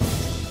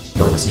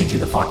You're listening to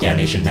the Fuck Yeah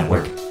Nation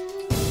Network.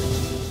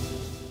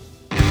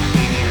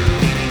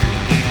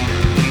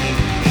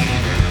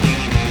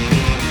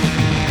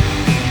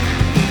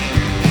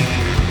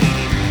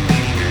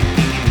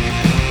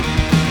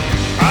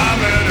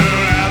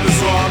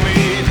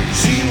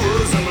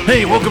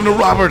 Hey, welcome to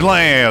Robert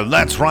Land.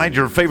 That's right,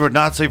 your favorite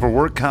not safe for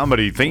work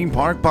comedy theme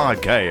park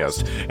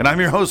podcast. And I'm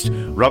your host,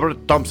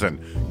 Robert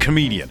Thompson,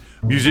 comedian,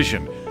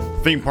 musician,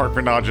 theme park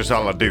menage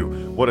all I do.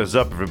 What is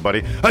up,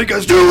 everybody? How you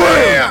guys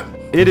doing?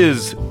 It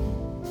is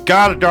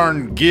god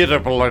darn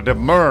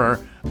demur.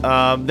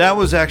 That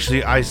was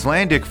actually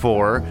Icelandic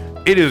for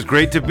it is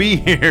great to be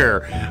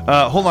here.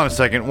 Hold on a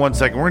second, 1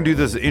 second. We're gonna do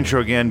this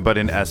intro again, but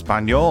in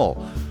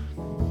Espanol.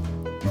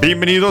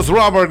 Bienvenidos,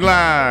 Robert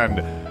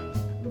Land.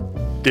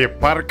 De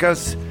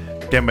parcas,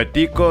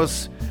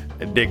 temáticos,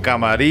 de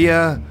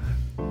camarilla,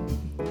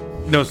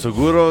 no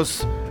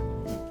seguros,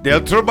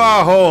 del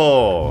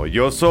trabajo.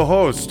 Yo soy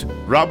host,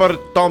 Robert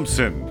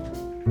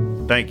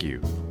Thompson. Thank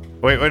you.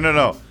 Wait,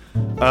 no.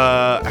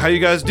 How you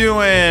guys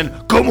doing?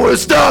 ¿Cómo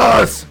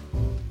estás?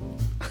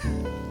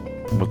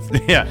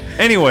 Yeah.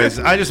 Anyways,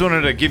 I just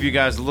wanted to give you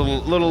guys a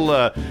little.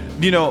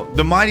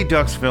 The Mighty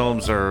Ducks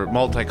films are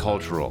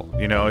multicultural.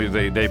 You know,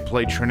 they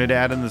play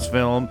Trinidad in this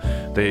film.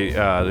 They've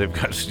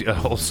got a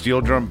whole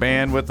steel drum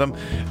band with them,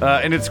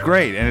 and it's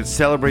great. And it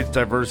celebrates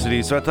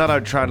diversity. So I thought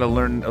I'd try to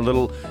learn a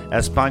little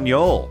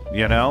Espanol,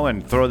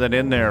 and throw that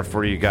in there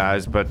for you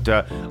guys. But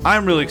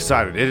I'm really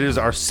excited. It is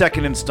our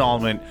second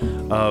installment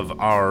of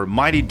our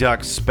Mighty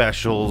Ducks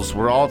specials.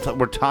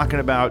 We're talking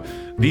about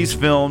these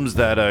films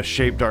that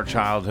shaped our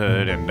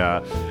childhood, and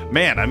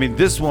man, I mean,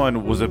 this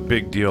one was a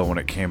big deal when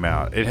it came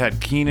out. It had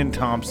Kenan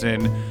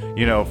Thompson,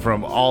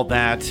 from All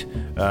That,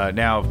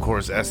 now of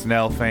course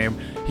SNL fame.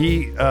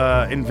 He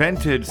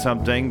invented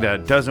something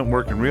that doesn't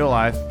work in real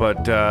life,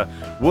 but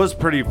was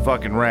pretty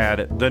fucking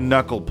rad, the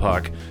knuckle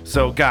puck.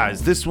 So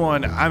guys, this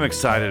one I'm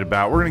excited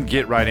about. We're gonna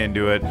get right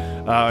into it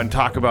and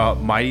talk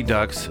about Mighty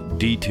Ducks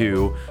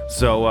D2.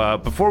 So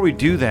before we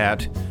do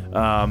that,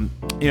 I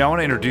want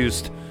to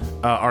introduce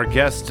our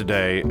guests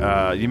today.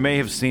 You may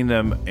have seen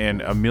them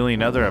in a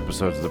million other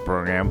episodes of the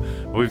program.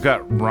 We've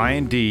got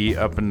Ryan D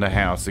up in the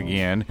house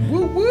again.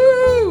 Woo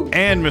woo!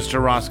 And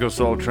Mr. Roscoe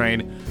Soul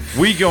Train.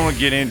 We gonna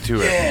get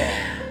into it. Yeah.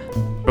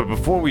 But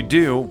before we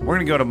do, we're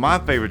gonna go to my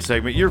favorite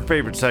segment, your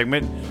favorite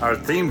segment, our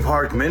Theme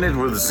Park Minute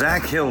with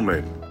Zach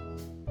Hillman.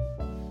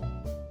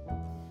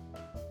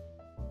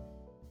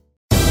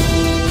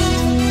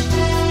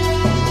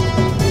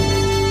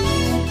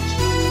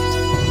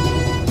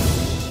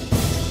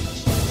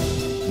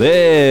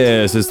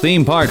 This is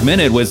Theme Park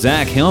Minute with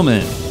Zach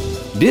Hillman.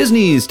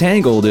 Disney's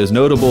Tangled is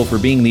notable for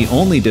being the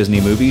only Disney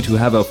movie to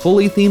have a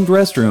fully themed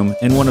restroom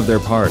in one of their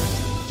parks.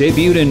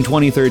 Debuted in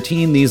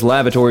 2013, these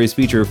lavatories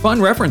feature fun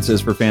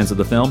references for fans of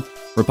the film.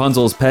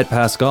 Rapunzel's pet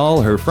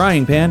Pascal, her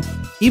frying pan,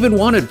 even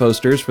wanted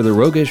posters for the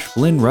roguish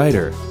Flynn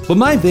Rider. But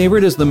my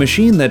favorite is the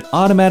machine that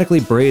automatically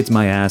braids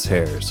my ass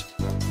hairs.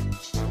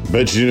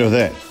 Bet you didn't know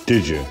that,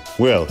 did you?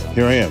 Well,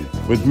 here I am,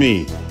 with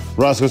me,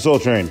 Roscoe Soul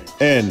Train,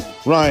 and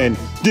Ryan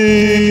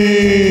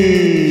D.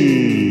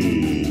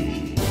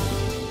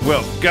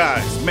 Well,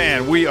 guys,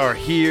 man, we are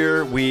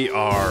here. We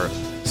are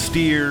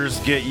steers.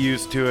 Get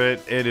used to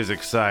it. It is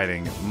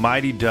exciting.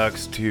 Mighty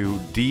Ducks 2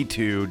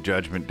 D2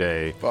 Judgment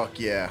Day. Fuck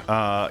yeah.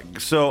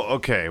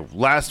 Okay,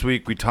 last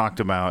week we talked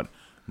about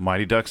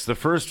Mighty Ducks, the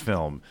first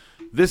film.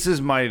 This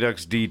is Mighty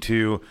Ducks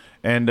D2,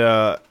 and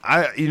I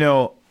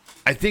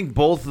think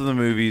both of the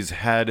movies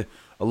had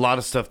a lot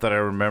of stuff that I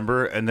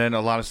remember, and then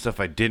a lot of stuff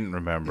I didn't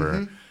remember.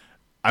 Mm-hmm.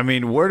 I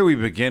mean, where do we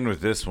begin with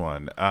this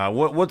one?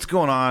 What's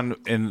going on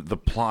in the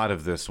plot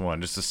of this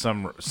one? Just to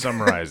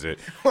summarize it.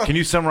 Can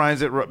you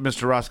summarize it,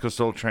 Mr. Roscoe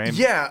Soul Train?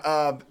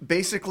 Yeah,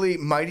 basically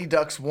Mighty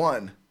Ducks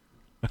 1.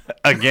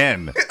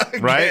 Again,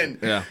 right?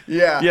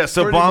 Yeah.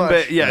 So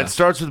Bombay. It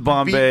starts with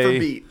Bombay. Beat for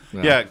beat.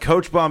 Yeah,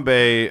 Coach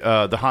Bombay,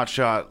 the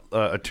hotshot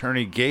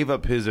attorney, gave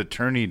up his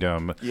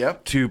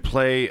attorneydom to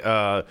play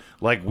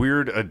like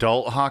weird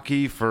adult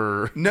hockey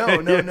for. No.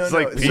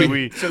 Like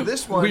Pee-wee. So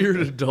this one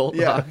weird adult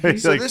hockey.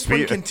 So this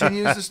one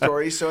continues the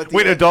story. So at the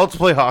end, adults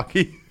play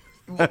hockey.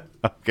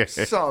 Okay.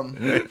 Some.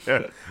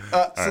 So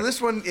this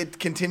one, it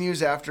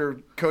continues after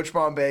Coach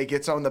Bombay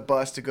gets on the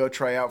bus to go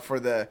try out for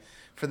the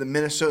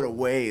Minnesota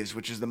Waves,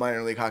 which is the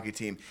minor league hockey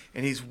team,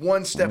 and he's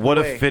one step away. What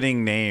a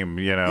fitting name,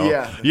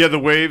 Yeah. Yeah, the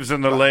waves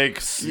and the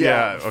lakes.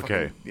 Yeah.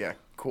 Okay. Yeah.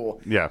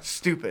 Cool. Yeah.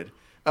 Stupid.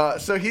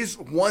 So he's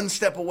one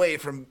step away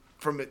from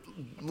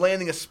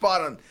landing a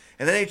spot on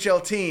an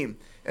NHL team,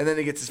 and then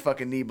he gets his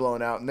fucking knee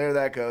blown out, and there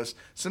that goes.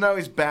 So now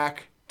he's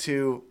back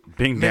to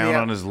being down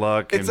on his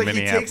luck in Minneapolis.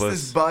 He takes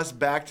this bus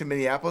back to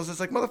Minneapolis. It's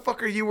like,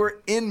 motherfucker, you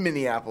were in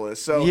Minneapolis,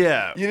 so you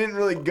didn't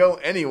really go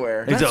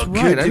anywhere. That's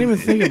right. I didn't even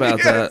think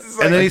about that.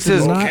 Like, and then he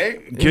says, "Okay,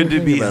 good to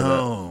be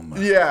home."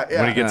 Yeah.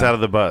 When he gets out of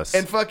the bus,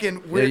 and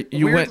fucking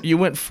you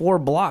went 4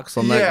 blocks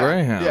on that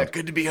Greyhound. Yeah,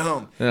 good to be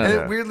home. Yeah. And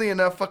then, weirdly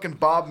enough, fucking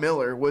Bob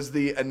Miller was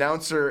the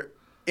announcer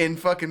in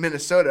fucking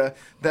Minnesota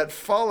that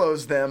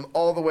follows them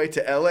all the way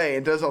to L.A.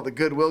 and does all the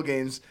Goodwill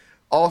games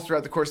all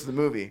throughout the course of the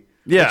movie.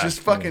 Yeah. Which is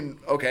fucking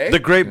okay. The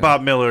great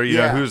Bob Miller, you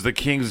know, Yeah. who's the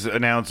Kings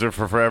announcer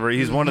for forever.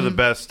 He's one of the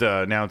best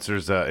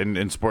announcers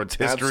in sports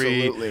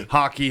history, Absolutely.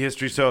 hockey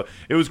history. So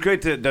it was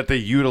great that they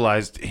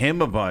utilized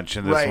him a bunch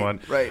in this Right, one.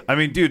 right. I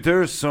mean, dude,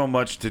 there's so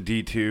much to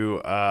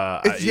D2.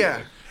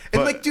 Yeah.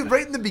 And like, dude,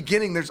 right in the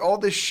beginning, there's all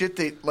this shit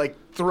they like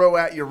throw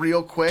at you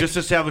real quick. just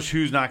establish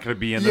who's not going to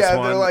be in this yeah,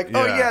 one. they're like,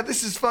 oh yeah,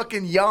 this is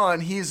fucking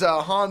Jan. He's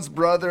Hans'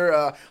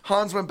 brother.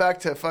 Hans went back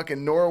to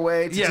fucking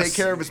Norway to Yes. take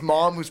care of his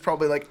mom, who's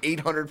probably like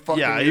 800 fucking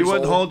Yeah, years he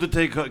went old. home to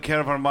take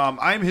care of her mom.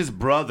 I'm his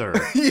brother.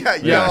 Yeah,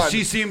 Yeah, Jan.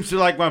 she seems to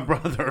like my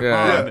brother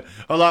Yeah. Han,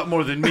 a lot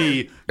more than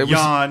me,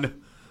 Jan.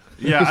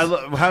 Yeah,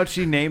 how'd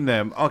she name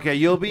them? Okay,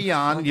 you'll be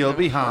Jan, you'll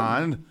be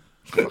Han.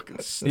 Fucking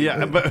stupid.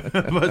 Yeah,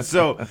 but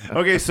so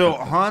okay, so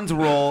Han's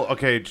role.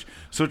 Okay,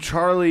 so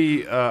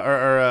Charlie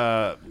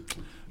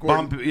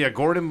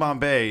Gordon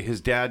Bombay.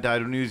 His dad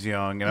died when he was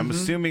young, and I'm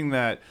assuming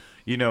that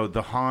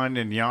the Han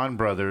and Jan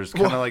brothers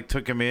kind of like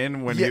took him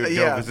in when he would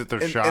go visit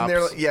their shops. And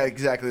they're, yeah,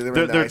 exactly. They're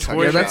in the They're ice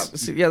toy hockey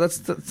shops. shop.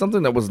 that's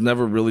something that was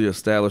never really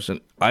established in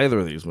either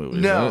of these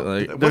movies. No.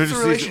 right? Like, They're What's the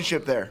just-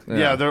 relationship there?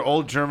 Yeah, they're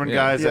old German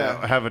guys Yeah.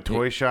 that have a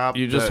toy shop.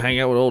 you just that- hang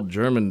out with old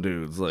German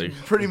dudes, like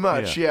Pretty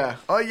much, yeah.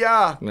 Oh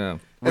yeah. yeah.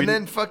 And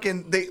then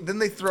fucking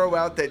they throw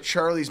out that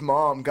Charlie's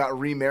mom got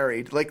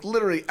remarried, like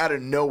literally out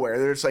of nowhere.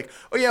 They're just like,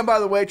 oh yeah, and by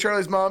the way,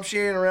 Charlie's mom, she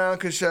ain't around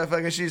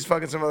because she's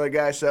fucking some other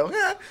guy. So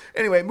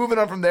anyway, moving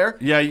on from there.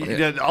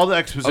 Yeah, all the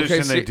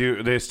exposition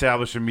Okay, they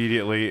establish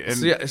immediately.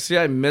 And See,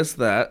 I missed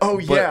that. Oh,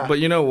 but, yeah. but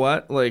you know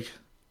what? Like,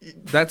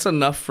 that's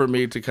enough for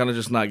me to kind of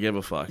just not give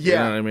a fuck. You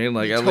Yeah, know what I mean?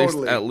 Like,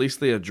 totally. at least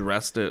they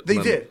addressed it. They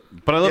and then- did.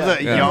 But I love that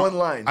in Jan, one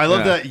line. I love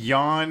Yeah. that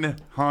Jan,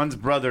 Han's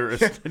brother,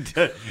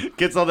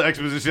 gets all the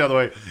exposition out of the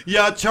way.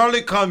 Yeah,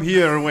 Charlie come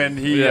here when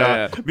he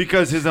Yeah.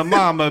 because his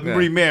mom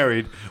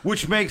remarried,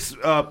 which makes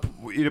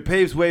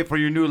paves way for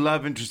your new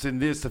love interest in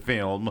this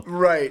film.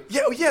 Right.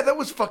 Yeah. Oh yeah, that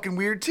was fucking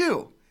weird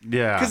too.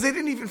 Yeah, Because they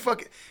didn't even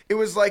fucking. It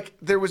was like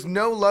there was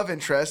no love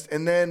interest,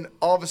 and then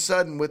all of a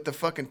sudden with the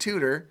fucking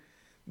tutor,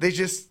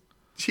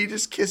 she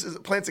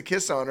just plants a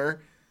kiss on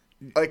her,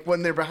 like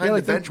when they're behind Yeah,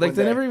 like the bench. they one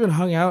day. never even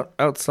hung out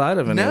outside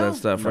of any of that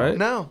stuff, right?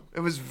 No, it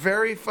was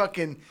very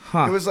fucking.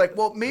 Huh. It was like,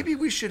 well, maybe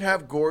we should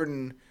have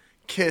Gordon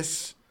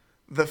kiss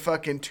the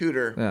fucking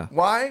tutor. Yeah.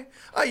 Why?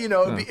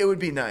 It would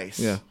be nice.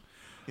 Yeah.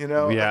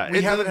 yeah. we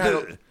It's- haven't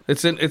had.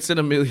 It's in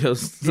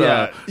Emilio's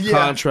Yeah.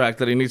 contract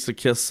that he needs to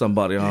kiss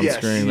somebody on Yes.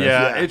 screen.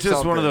 yeah, Yeah, it's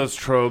just one of something. those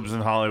tropes in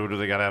Hollywood where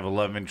they gotta have a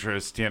love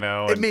interest, It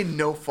and- made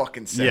no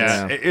fucking sense.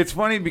 yeah, it's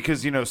funny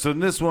because so in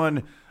this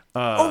one,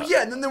 Oh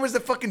yeah, and then there was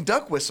the fucking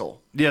duck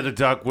whistle. yeah, the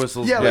duck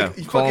whistles. Yeah, Yeah, like,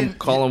 you call him fucking-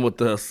 call him with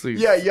this.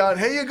 Yeah, Jan,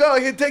 here you go.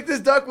 You take this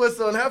duck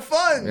whistle and have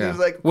fun. Yeah. He was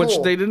like, cool. Which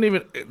they didn't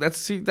even.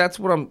 That's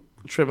what I'm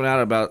tripping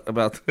out about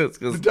this.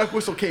 'cause- The duck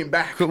whistle came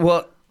back.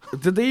 well,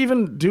 did they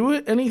even do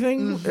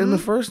anything Mm-hmm. in the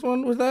first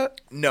one with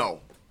that? No,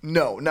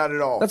 not at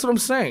all. That's what I'm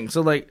saying.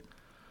 So like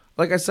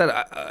I said,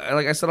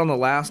 like I said on the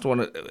last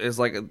one, is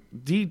like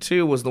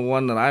D2 was the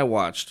one that I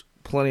watched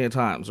plenty of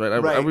times, right? I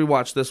Right.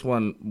 rewatched this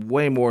one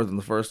way more than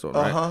the first one,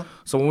 right? Uh-huh.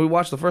 So when we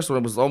watched the first one,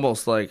 it was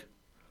almost like,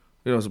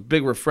 it was a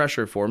big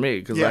refresher for me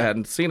because Yeah. I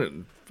hadn't seen it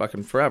in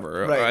fucking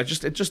forever. Right.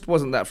 It just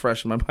wasn't that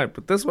fresh in my mind.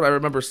 But this one, I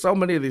remember so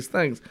many of these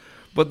things,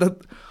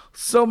 but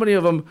so many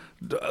of them,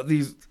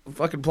 these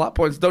fucking plot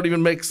points don't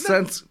even make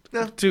sense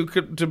no. to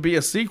be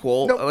a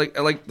sequel.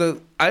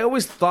 Nope. I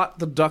always thought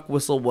the duck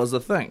whistle was a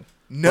thing.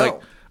 No. Like,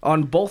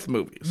 on both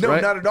movies. No,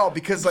 right? not at all.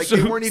 Because So-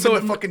 they weren't even so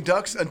the it- fucking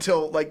ducks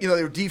until they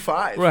were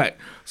D5. Right.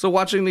 So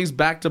watching these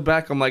back to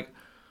back, I'm like,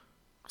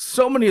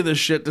 so many of this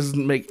shit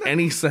doesn't make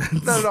any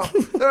sense. Not at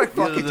all. They're like,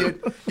 fuck it,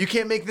 dude. You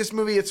can't make this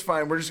movie. It's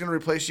fine. We're just gonna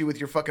replace you with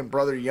your fucking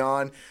brother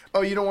Jan.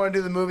 Oh, you don't want to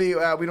do the movie?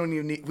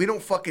 We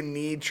don't fucking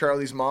need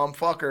Charlie's mom.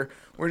 Fuck her.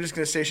 We're just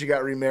gonna say she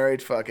got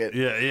remarried. Fuck it.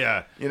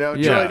 yeah.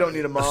 Charlie don't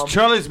need a mom.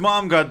 Charlie's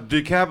mom got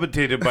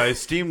decapitated by a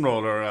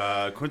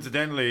steamroller.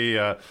 Coincidentally,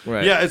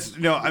 Right. yeah, it's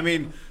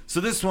So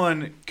this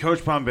one,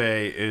 Coach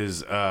Bombay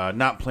is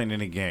not playing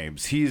any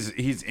games. He's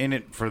in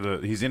it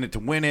he's in it to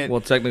win it.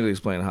 Well, technically, he's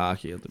playing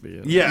hockey at the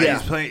beginning. Yeah, Yeah.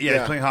 he's playing. Yeah.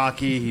 He's playing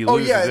hockey. He Oh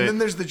loses yeah, it. and then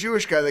there's the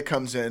Jewish guy that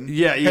comes in.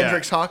 yeah.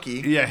 Hendricks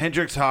Hockey. Yeah,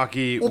 Hendricks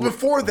Hockey. Well,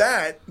 before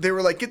that, they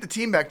were like, get the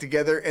team back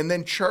together, and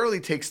then Charlie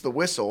takes the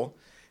whistle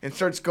and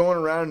starts going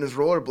around in his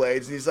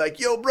rollerblades, and he's like,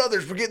 yo,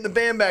 brothers, we're getting the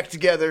band back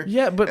together.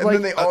 Yeah, but and like,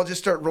 then they all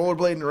just start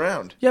rollerblading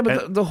around. Yeah,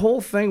 but the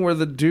whole thing where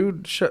the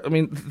dude,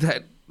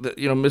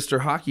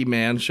 Mr. Hockey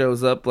Man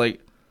shows up like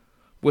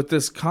with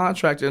this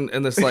contract and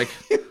this like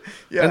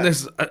Yeah. and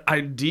this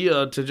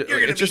idea to You're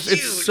gonna it's just be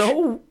it's huge.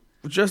 so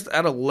just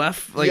out of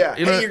left like Yeah.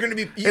 you know, Hey, you're gonna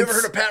be. You ever it's-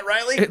 heard of Pat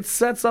Riley? It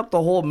sets up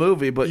the whole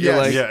movie, but Yes. you're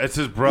like yeah, it's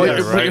his brother,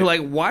 but right? you're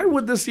like, why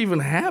would this even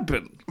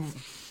happen?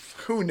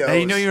 Who knows? Hey,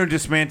 you know you're a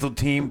dismantled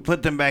team.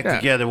 Put them back Yeah.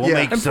 together. We'll Yeah.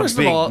 make And some first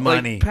big of all,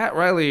 money. like Pat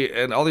Riley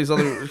and all these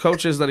other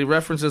coaches that he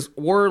references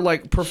were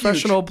like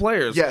professional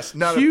players. Yes,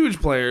 not huge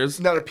players.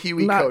 not a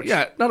peewee Not- coach.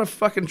 Yeah, not a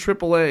fucking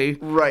AAA.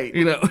 Right.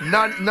 You know.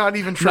 Not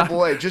even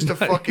AAA, just a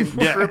fucking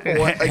triple.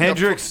 Like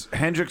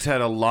Hendricks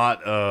had a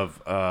lot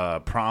of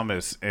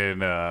promise in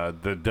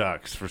the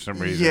Ducks for some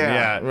reason.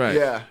 Yeah, right.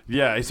 Yeah.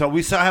 Yeah, so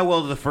we saw how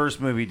well the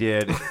first movie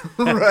did.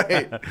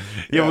 Right.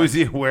 Yeah, was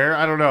he aware?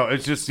 I don't know.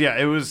 It's just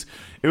it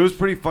was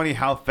pretty funny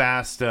how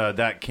fast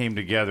that came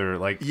together.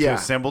 Like to Yeah.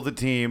 assemble the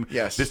team.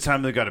 Yes. This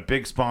time they got a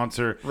big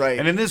sponsor. Right.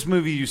 And in this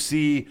movie, you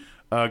see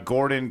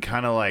Gordon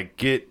kind of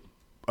like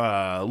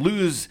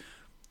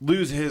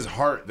lose his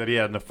heart that he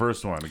had in the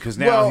first one because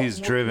now he's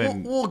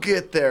driven. We'll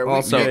get there.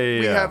 Also-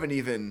 we Yeah. haven't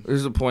even.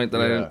 There's a point that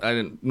Yeah. I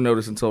didn't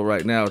notice until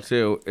right now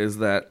too, is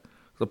that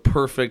the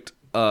perfect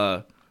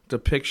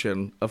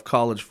depiction of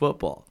college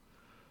football.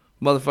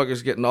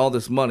 Motherfuckers getting all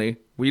this money.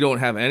 We don't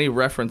have any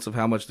reference of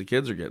how much the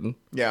kids are getting.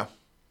 Yeah.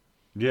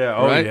 Yeah.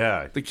 Oh right?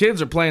 yeah. The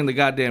kids are playing the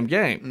goddamn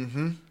game.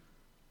 Mm-hmm.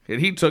 And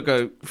he took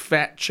a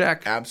fat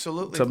check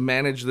Absolutely. to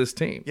manage this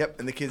team. Yep.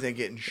 And the kids ain't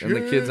getting shit. And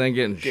the kids ain't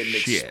getting getting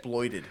shit.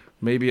 exploited.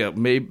 Maybe a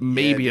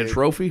dude.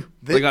 trophy.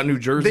 They got new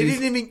jerseys. They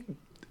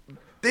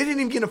didn't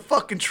even get a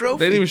fucking trophy.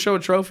 They didn't even show a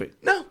trophy.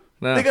 No.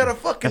 No. They got a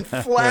fucking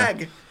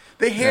flag.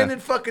 They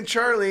handed fucking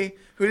Charlie,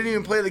 who didn't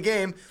even play the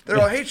game. They're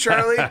all, hey,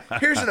 Charlie,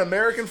 here's an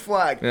American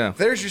flag. Yeah.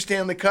 There's your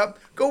Stanley Cup.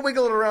 Go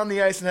wiggle it around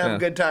the ice and have Yeah. a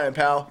good time,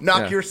 pal.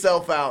 Knock Yeah.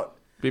 yourself out.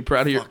 Be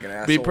proud of Fucking be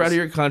assholes. proud of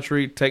your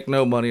country. Take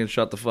no money and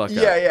shut the fuck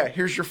Yeah, up. yeah.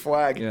 Here's your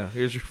flag. Yeah.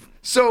 Here's your.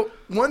 So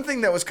one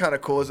thing that was kind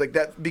of cool is like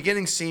that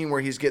beginning scene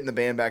where he's getting the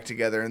band back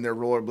together and they're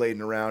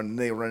rollerblading around and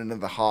they run into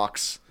the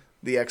Hawks,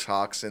 the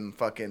ex-Hawks, and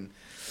fucking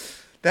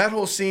that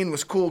whole scene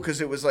was cool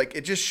because it was like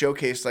it just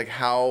showcased like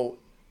how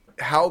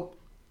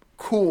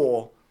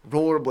cool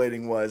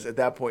rollerblading was at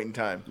that point in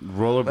time.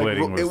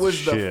 Rollerblading It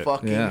was the shit.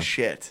 fucking Yeah.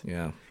 shit.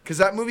 Yeah. Because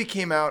that movie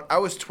came out. I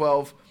was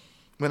 12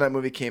 when that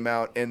movie came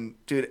out, and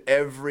dude,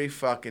 every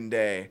fucking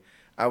day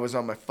I was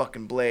on my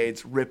fucking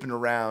blades ripping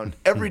around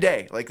every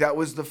day. Like that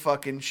was the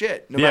fucking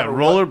shit. No Yeah, matter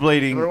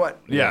rollerblading. What, no matter what.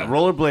 Yeah,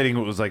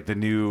 rollerblading was like the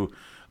new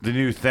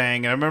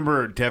thing. And I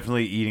remember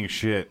definitely eating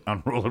shit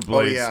on rollerblades.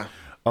 Oh, yeah.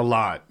 A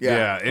lot. Yeah.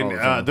 Yeah. All the And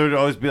time. there'd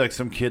always be like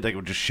some kid that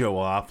would just show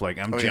off like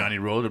I'm Oh, yeah. Johnny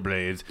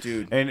Rollerblades.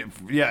 Dude. And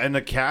and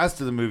the cast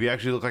of the movie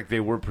actually looked like they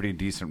were pretty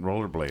decent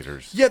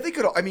rollerbladers. Yeah, they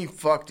could. I mean,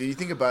 fuck, dude. You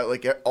think about it,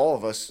 like all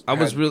of us. I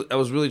was had-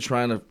 really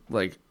trying to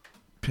like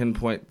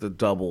pinpoint the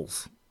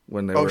doubles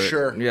when they Oh, were.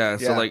 sure. Yeah.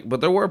 So Yeah. like, but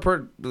there were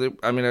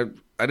I mean,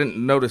 I didn't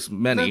notice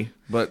many,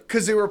 but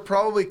Because they were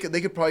probably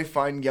they could probably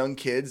find young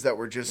kids that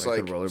were just Like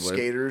like could rollerblade.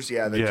 skaters.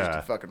 Yeah, they Yeah.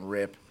 just fucking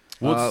rip.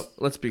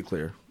 let's be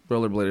clear.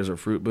 Rollerbladers are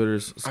fruit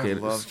booters.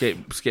 love-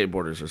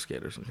 Skateboarders are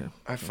skaters. Okay.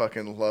 I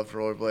fucking love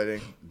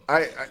rollerblading.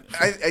 I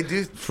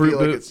do Fruit feel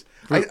like boot- it's.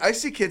 I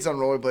see kids on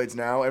rollerblades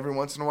now every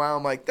once in a while.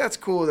 I'm like, that's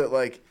cool that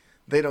like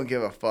they don't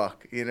give a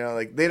fuck. You know,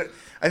 like they. Don't,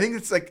 I think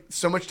it's like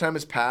so much time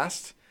has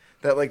passed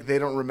that like they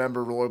don't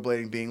remember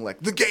rollerblading being like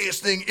the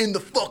gayest thing in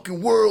the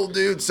fucking world,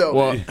 dude. So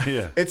Well,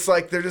 Yeah. it's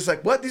like they're just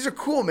like, what? These are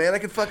cool, man. I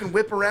can fucking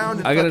whip around.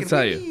 And I gotta fucking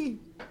tell you.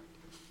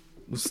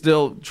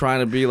 Still trying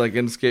to be like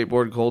in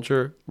skateboard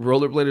culture.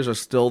 Rollerbladers are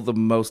still the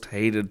most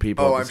hated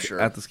people Oh, at, I'm the, sure.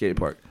 at the skate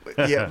park.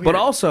 Yeah, But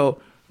also,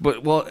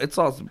 it's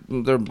also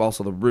they're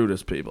also the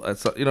rudest people.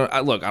 It's I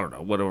don't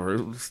know,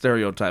 whatever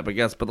stereotype, I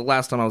guess. But the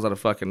last time I was at a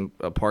fucking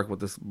park with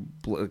this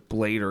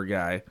blader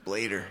guy,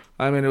 Blader.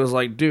 I mean, it was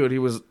like, dude, he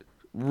was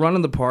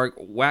running the park,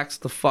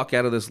 waxed the fuck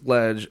out of this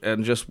ledge,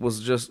 and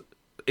was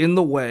in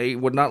the way.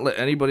 Would not let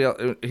anybody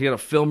else. He had a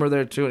filmer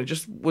there too, and it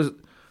just was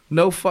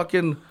no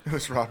fucking It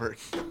was Robert.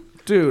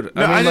 dude.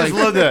 No, I just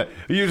like, love that.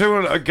 You're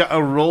talking about a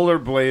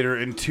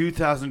rollerblader in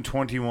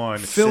 2021.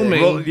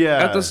 filming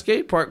yeah. at the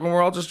skate park when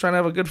we're all just trying to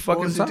have a good What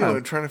fucking was he time.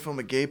 doing? Trying to film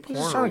a gay Just porn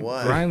or trying to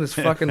what? grind this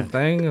fucking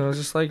thing, and I was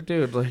just like,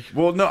 dude, like,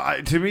 Well, no,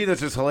 to me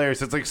that's just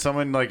hilarious. It's like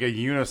someone like a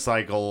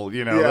unicycle,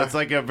 Yeah. That's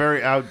like a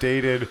very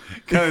outdated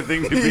kind of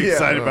thing to be Yeah.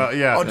 excited about.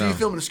 Yeah, Oh, do you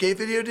film a skate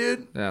video,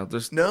 dude? yeah,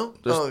 there's No.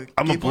 Just- Oh,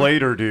 I'm a gay porn?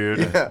 blader, dude.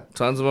 Yeah.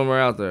 tons of them are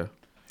out there.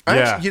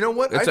 Yeah. You know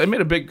what? It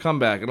made a big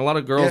comeback, and a lot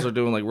of girls Yeah. are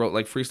doing like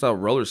freestyle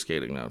roller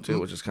skating now too,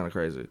 which is kind of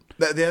crazy.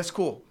 That's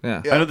cool.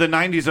 Yeah. I know the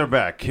 90s are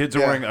back. Kids are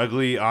Yeah. wearing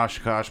ugly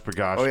Oshkosh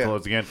Bagosh Oh, yeah.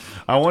 clothes again.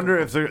 I wonder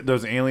if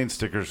those alien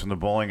stickers from the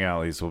bowling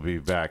alleys will be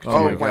back.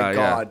 Oh too. my yeah.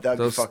 God, that'd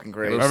be Those- fucking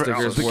great. Those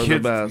stickers The were the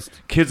kids, best.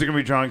 kids are gonna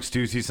be drawing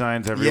Stussy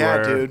signs Yeah,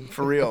 everywhere. dude,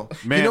 for real.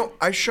 Man. You know,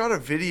 I shot a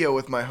video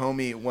with my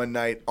homie one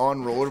night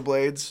on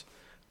rollerblades.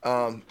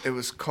 It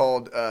was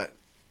called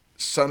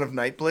Son of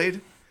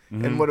Nightblade,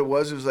 and what it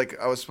was like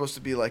I was supposed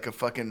to be like a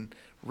fucking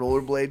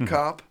rollerblade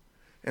cop,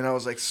 and I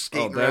was like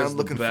skating that is around the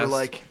looking for best.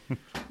 like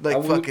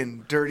would-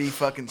 fucking dirty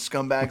fucking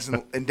scumbags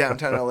in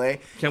downtown LA.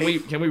 Can we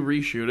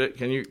reshoot it?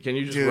 Can you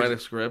just Dude. write a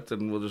script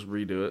and we'll just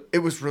redo it? It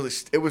was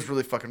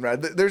really fucking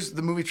rad. There's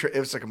the movie. It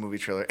was like a movie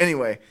trailer.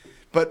 Anyway,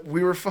 but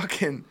we were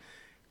fucking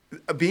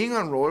being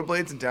on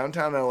rollerblades in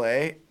downtown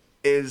LA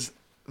is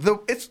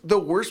it's the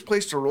worst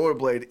place to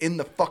rollerblade in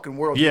the fucking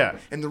world. Yeah.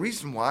 And the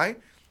reason why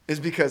is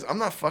because I'm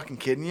not fucking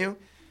kidding you.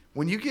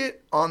 when you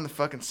get on the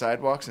fucking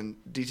sidewalks in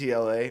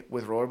DTLA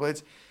with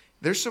rollerblades,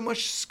 there's so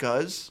much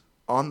scuzz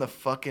on the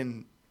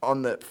fucking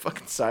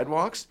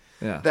sidewalks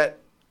that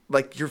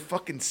like your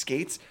fucking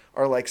skates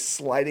are like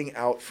sliding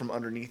out from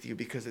underneath you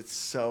because it's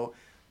so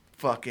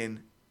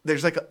fucking.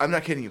 There's like I'm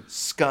not kidding you,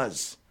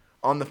 scuzz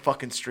on the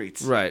fucking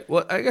streets. Right.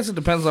 Well, I guess it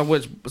depends on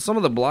which. Some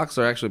of the blocks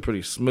are actually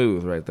pretty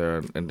smooth right there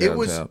in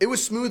downtown. It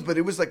was smooth, but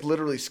it was like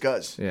literally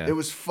scuzz. Yeah. It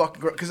was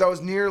fucking because I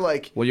was near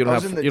like. Well, you don't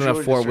have jewelry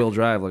 4-wheel district.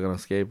 drive like on a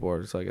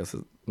skateboard, so I guess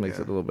it makes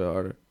it a little bit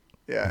harder.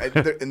 Yeah,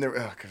 and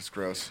they're it's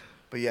gross.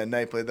 But yeah,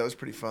 Nightblade, that was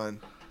pretty fun.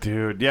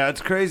 Dude, yeah,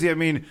 it's crazy. I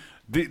mean,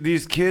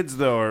 these kids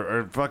though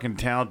are fucking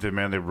talented,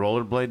 man. They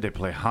rollerblade, they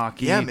play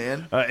hockey. Yeah,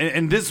 man.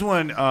 And this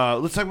one,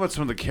 let's talk about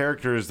some of the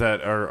characters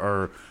that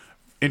are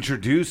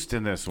introduced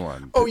in this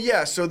one. Oh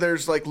yeah, so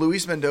there's like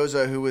Luis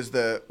Mendoza, who was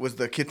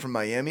the kid from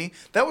Miami.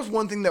 That was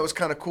one thing that was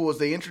kind of cool is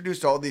they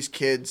introduced all these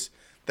kids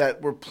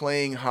that were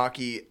playing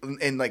hockey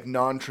in like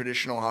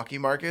non-traditional hockey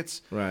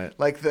markets. Right.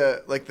 Like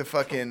the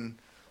fucking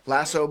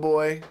Lasso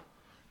boy.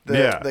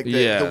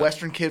 The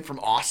Western kid from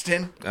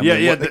Austin.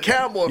 The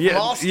cowboy from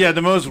Austin. Yeah,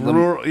 the most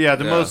rural. Yeah,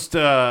 the most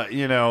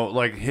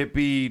like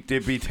hippie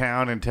dippy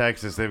town in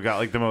Texas. They've got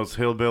like the most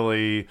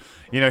hillbilly.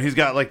 He's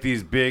got like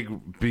these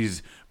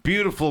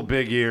beautiful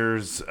big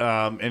ears,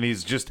 and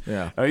he's just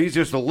a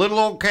little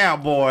old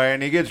cowboy,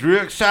 and he gets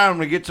real excited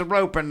when he gets a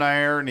rope in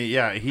there, and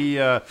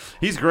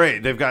he's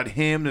great. They've got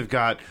him. They've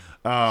got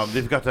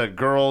that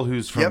girl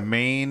who's from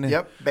Maine.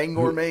 Yep,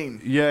 Bangor,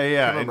 Maine. Yeah.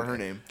 I remember her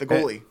name. The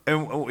goalie.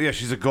 And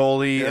she's a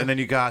goalie. Yeah. And then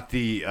you got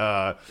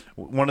the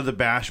one of the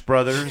Bash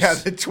brothers. Yeah,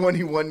 the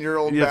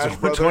 21-year-old Bash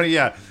brother. 20,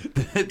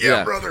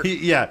 yeah. Brother.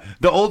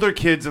 The older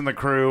kids in the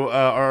crew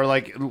are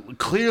like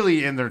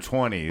clearly in their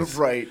 20s.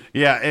 Right.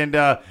 Yeah,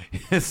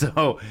 and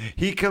so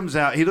he comes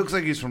out. He looks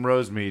like he's from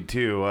Rosemead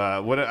too.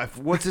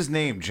 What's his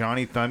name?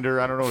 Johnny Thunder?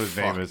 I don't know what his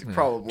name is.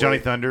 Probably. Johnny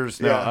Thunders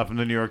up in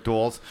the New York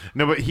Dolls.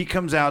 No, but he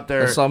comes out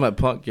there. I saw him at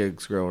punk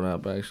gigs growing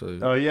up, actually.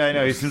 Oh yeah, I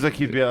know. He seems like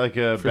he'd be at like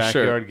a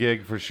backyard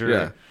gig for sure.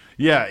 Yeah.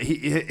 Yeah,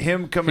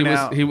 him coming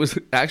out. He looks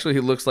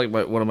like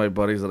one of my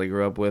buddies that I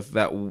grew up with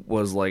that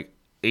was like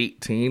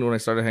 18 when I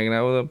started hanging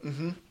out with him.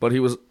 Mm-hmm. But he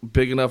was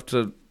big enough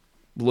to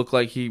look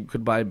like he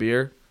could buy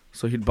beer,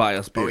 so he'd buy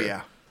us beer. Oh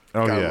yeah.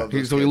 Oh Gotta yeah. love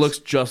those So he kids. looks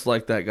just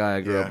like that guy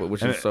I grew up with,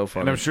 which is so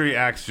funny. And I'm sure he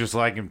acts just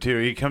like him too.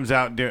 He comes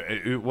out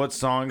and what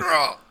song?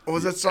 What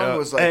was that song?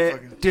 Was like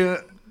fucking,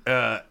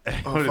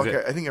 what is fuck,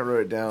 it? I think I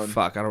wrote it down.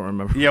 Fuck, I don't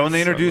remember. Yeah, when they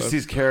what the song introduce was.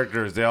 these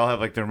characters, they all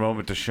have like their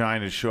moment to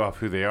shine and show off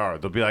who they are.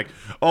 They'll be like,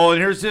 "Oh,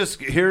 and here's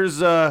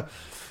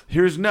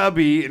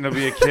Nubby," and there'll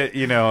be a kid,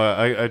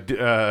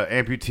 a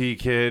amputee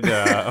kid on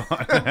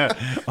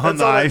That's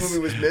the all ice. that movie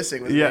was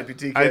missing was Yeah, an amputee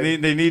kid. I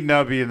think they need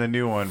Nubby in the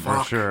new one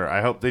for sure.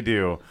 I hope they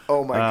do.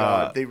 Oh my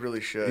god, they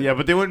really should. Yeah,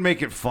 but they wouldn't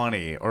make it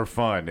funny or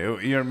fun. You know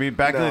what I mean?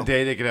 Back in No. the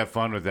day, they could have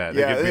fun with that.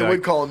 Yeah, could be they like,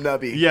 would call him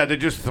Nubby. Yeah, they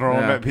just throw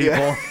them Yeah. at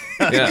people.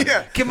 Yeah.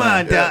 Yeah. Come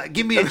on, Doc,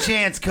 give me a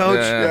chance, Coach.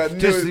 Yeah. Yeah,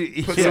 Just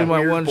put yeah. some my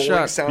weird one bowling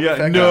shot. sound Yeah,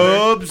 effect on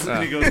nubs.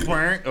 And he goes,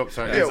 "Quack." Oh,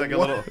 sorry. Yeah, It's like a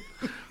what? little.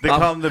 They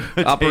call him the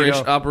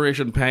potato.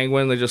 Operation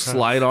Penguin. They just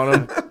slide on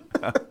him.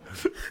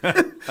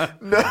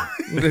 it. No,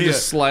 They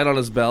just slide on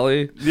his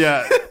belly.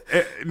 Yeah.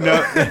 No.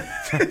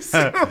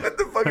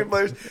 the fucking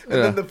players,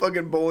 and then the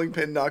fucking bowling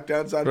pin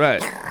knockdown sound.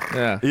 Right.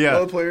 Yeah. All Yeah.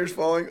 the players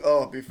falling.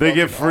 Oh, it'd be They fucking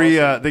get free.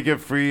 awesome. They get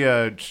free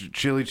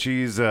chili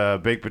cheese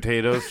baked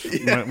potatoes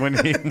when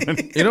he.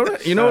 You know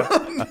what? You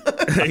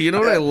know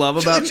what I love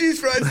about Chili cheese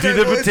fries. See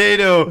the boys.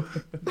 potato.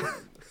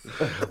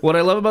 what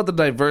I love about the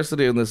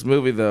diversity in this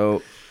movie,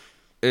 though,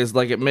 is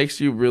like it makes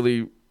you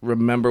really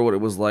remember what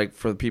it was like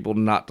for people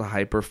not to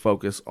hyper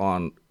focus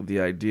on the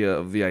idea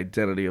of the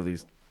identity of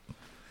these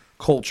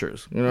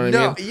cultures. You know what I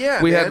No, mean?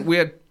 yeah, we man.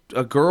 had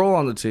a girl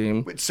on the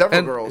team. With several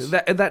and girls.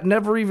 That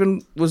never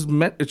even was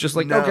meant. It's just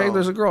like No. okay,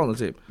 there's a girl on the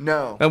team.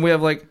 No. And we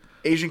have like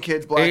Asian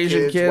kids, black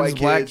Asian kids, white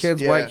black kids,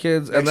 kids, yeah. white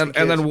kids, and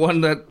Mexican then kids.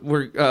 one that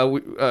were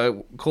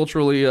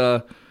culturally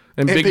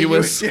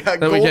ambiguous Yeah,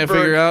 that we can't Goldberg.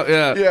 figure out.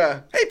 Yeah. Yeah.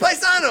 Hey,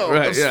 paisano.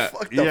 Right, Those yeah.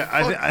 fuck the Yeah,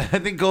 fuck. I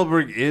think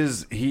Goldberg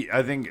is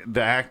I think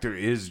the actor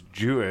is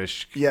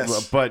Jewish.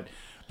 Yes. but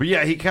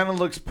yeah, he kind of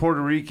looks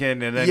Puerto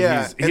Rican, and then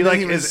Yeah, he's and then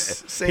he was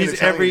is saying he's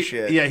Italian every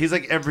shit. yeah he's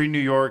like every New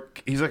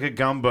York. He's like a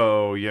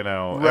gumbo,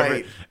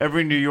 Right.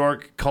 Every New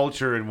York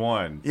culture in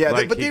one. Yeah,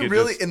 Like, but he they could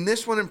really just- in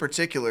this one in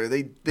particular,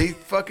 they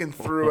fucking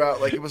threw out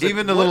like it was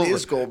even like, the what little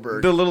is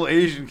Goldberg? The little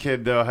Asian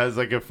kid though has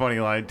like a funny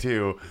line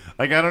too.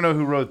 Like I don't know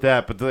who wrote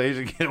that, but the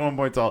Asian kid at one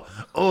point's all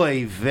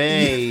 "Oy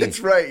vey."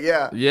 That's right.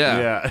 Yeah. Yeah.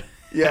 Yeah.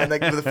 Yeah, and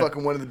like the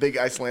fucking one of the big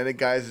Icelandic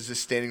guys is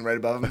just standing right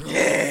above him.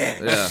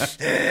 Yeah.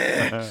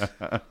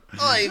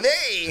 Oy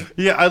vey.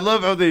 Yeah, I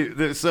love how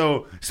they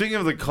so speaking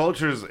of the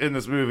cultures in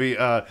this movie,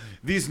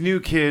 these new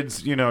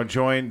kids,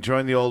 join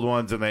the old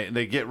ones, and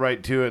they get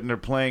right to it, and they're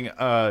playing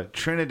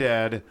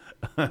Trinidad.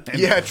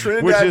 Yeah,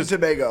 Trinidad and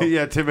Tobago.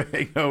 Yeah,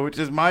 Tobago, which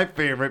is my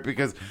favorite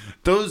because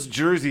those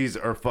jerseys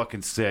are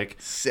fucking sick.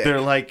 Sick. They're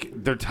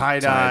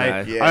tie-dye.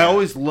 Tie-dye. Yeah. I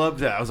always loved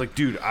that. I was like,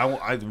 dude,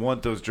 I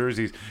want those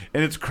jerseys.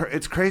 And it's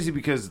crazy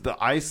because the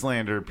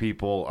Icelander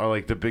people are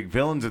like the big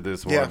villains of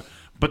this one. Yeah.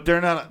 but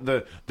they're not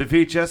the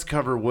VHS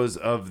cover was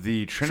of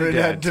the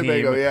Trinidad team,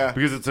 Tobago, yeah.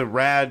 because it's a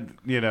rad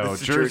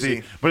It's a jersey.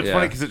 jersey. But it's Yeah.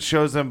 funny because it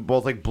shows them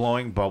both like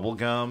blowing bubble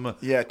gum,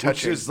 Yeah,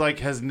 touching. which is like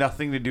has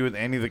nothing to do with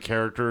any of the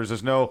characters.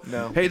 There's no,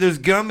 No. hey, there's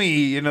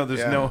gummy, there's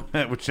Yeah.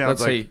 no, which sounds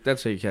That's like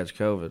that's how you catch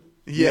COVID.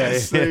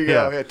 Yes, Yeah, there you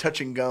yeah. go. Yeah,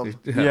 touching gum.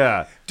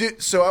 yeah.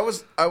 Dude, so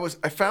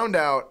I found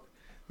out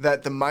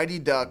that the Mighty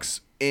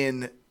Ducks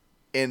in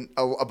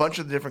a bunch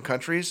of the different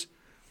countries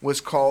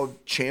was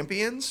called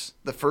Champions,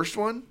 the first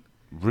one.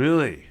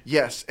 Really?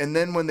 Yes, and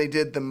then when they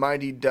did the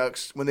Mighty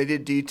Ducks, when they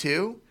did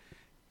D2,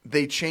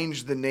 they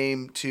changed the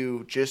name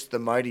to just the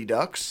Mighty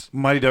Ducks.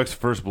 Mighty Ducks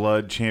First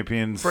Blood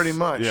champions. Pretty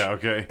much. Yeah.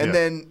 Okay. And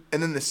yeah.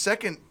 then the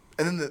second,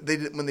 and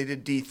then when they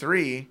did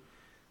D3,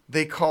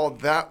 they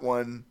called that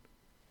one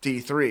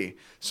D3.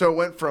 So it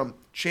went from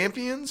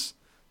Champions,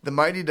 the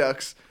Mighty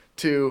Ducks,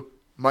 to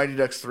Mighty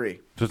Ducks 3.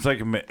 So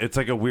it's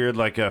like a weird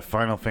like a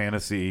Final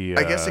Fantasy.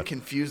 I guess it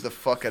confused the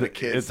fuck out of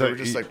kids. it's They were like-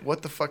 just like,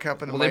 "What the fuck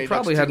happened to Well, Mighty they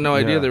probably Ducks had 2? no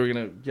idea Yeah. they were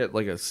gonna get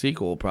like a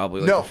sequel,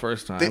 probably like No, the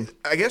first time.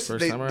 I guess First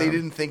they time around.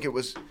 didn't think it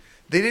was.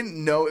 They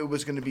didn't know it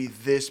was going to be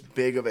this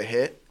big of a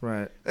hit.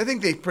 Right. I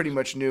think they pretty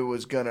much knew it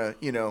was gonna,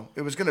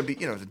 it was gonna be,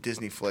 it was a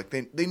Disney flick.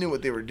 They knew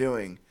what they were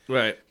doing,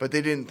 Right. but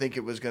they didn't think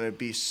it was gonna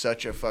be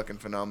such a fucking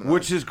phenomenon.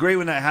 Which is great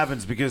when that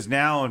happens because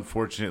now,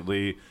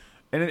 unfortunately,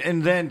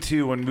 and then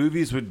too, when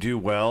movies would do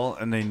well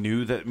and they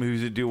knew that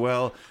movies would do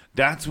well,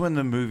 that's when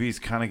the movies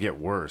kind of get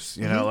worse.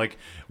 You Mm-hmm. know, like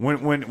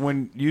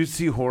when you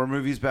see horror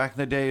movies back in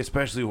the day,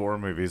 especially horror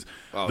movies,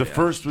 the yeah.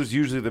 first was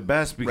usually the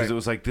best because Right. it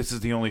was like, this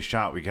is the only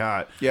shot we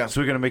got. Yeah. So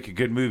we're going to make a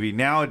good movie.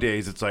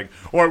 Nowadays, it's like,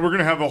 all right, we're going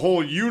to have a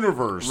whole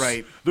universe.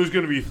 Right. There's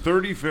going to be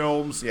 30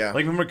 films. Yeah.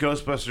 Like, remember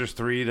Ghostbusters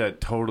 3 that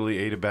totally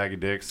ate a bag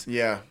of dicks?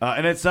 Yeah.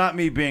 And it's not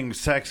me being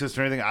sexist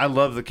or anything. I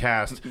love the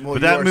cast. Well, but you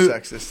that are movie.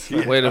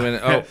 sexist. Wait a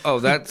minute. Oh,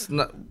 that's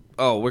not.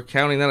 Oh, we're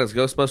counting that as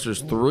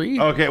Ghostbusters 3?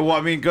 Okay, well, I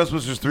mean,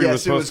 Ghostbusters 3 Yes,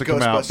 was it supposed was to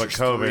come out, but Ghostbusters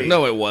COVID. 3.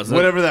 No, it wasn't.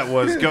 Whatever that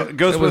was.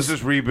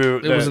 Ghostbusters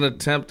reboot. It was an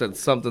attempt at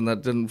something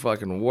that didn't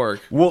fucking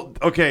work. Well,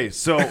 okay,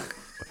 so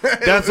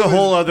that's a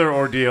whole other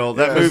ordeal.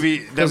 That movie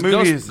Because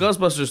is...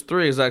 Ghostbusters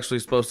 3 is actually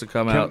supposed to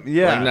come out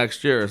yeah. like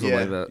next year or something Yeah.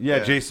 like that. Yeah,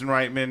 Jason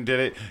Reitman did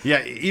it.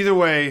 Yeah, either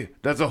way,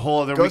 that's a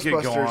whole other... We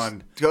could go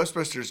on.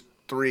 Ghostbusters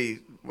 3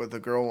 with the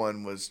girl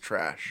one was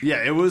trash.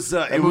 Yeah, it was...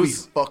 That it movie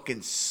was...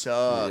 fucking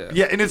sucked.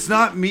 Yeah, and it's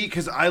not me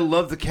because I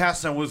love the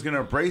cast and I was going to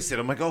embrace it.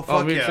 I'm like, oh,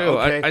 fuck Oh, me yeah, too.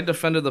 okay. I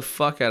defended the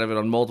fuck out of it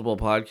on multiple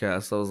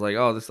podcasts. I was like,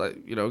 oh, this,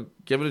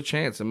 give it a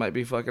chance. It might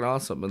be fucking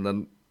awesome. And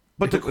then...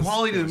 But the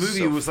quality of the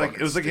movie so was like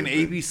fucking it was like an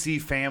stupid.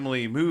 ABC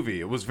family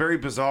movie. It was very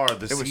bizarre.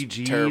 The was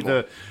CG,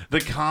 terrible.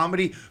 the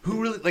comedy.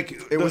 Who really like?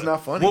 It was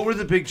not funny. What were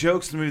the big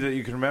jokes in the movie that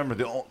you can remember?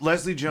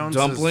 Leslie Jones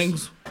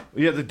Dumplings?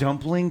 Yeah, the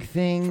dumpling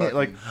thing.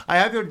 Like I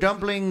have your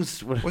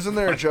dumplings. Wasn't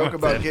there a joke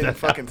about getting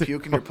fucking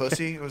puke in your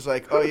pussy? It was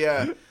like, oh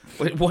yeah,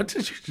 Wait, what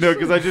did you... No,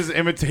 because I just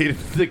imitated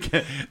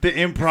the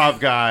improv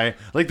guy.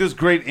 Like those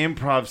great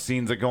improv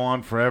scenes that go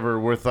on forever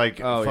with like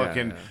Oh, yeah,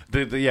 fucking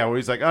yeah. where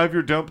he's like, I have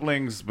your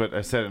dumplings, but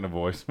I said it in a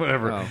voice,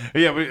 whatever. Oh.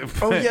 Yeah,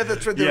 but, oh yeah,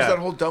 that's right. There yeah. was that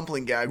whole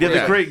dumpling gag. Yeah,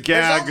 where the great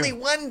gag. There's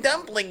only one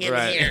dumpling in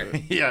Right. here.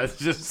 Yeah, it's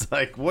just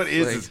like, what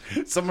is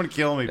this? Someone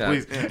kill me, Yeah.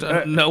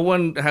 please. No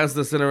one has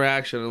this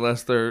interaction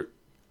unless they're...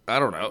 I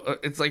don't know.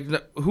 It's like,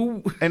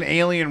 who... An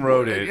alien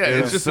wrote it. Yeah,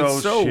 it's it's so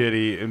just so-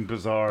 shitty and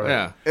bizarre.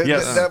 Yeah.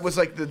 Yes. That was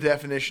like the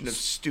definition of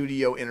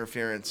studio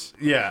interference.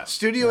 Yeah.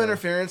 Studio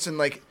interference and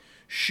like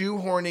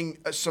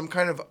shoehorning some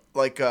kind of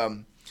like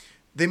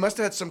they must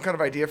have had some kind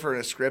of idea for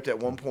a script at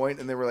one point,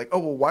 and they were like, "Oh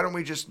well, why don't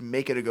we just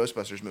make it a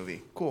Ghostbusters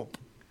movie? Cool,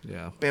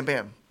 Yeah. bam,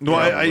 bam." Well,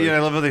 I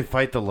love how they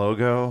fight the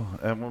logo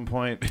at one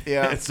point.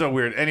 Yeah. It's so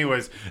weird.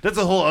 Anyways, that's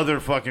a whole other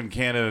fucking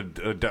can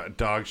of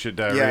dog shit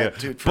diarrhea. Yeah,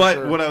 dude, for but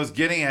sure. what I was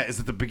getting at is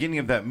at the beginning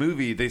of that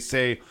movie, they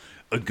say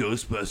a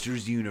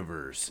Ghostbusters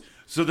universe.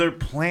 So they're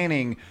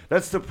planning.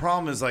 That's the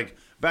problem is like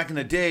back in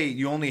the day,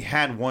 you only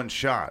had one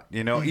shot.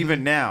 You know,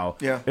 even now,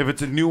 Yeah. if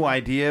it's a new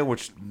idea,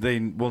 which they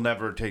will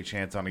never take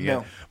chance on again.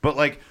 No. But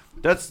like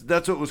that's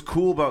what was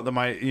cool about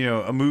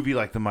a movie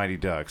like The Mighty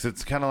Ducks.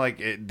 It's kind of like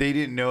they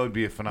didn't know it'd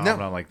be a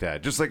phenomenon like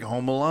that. Just like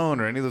Home Alone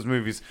or any of those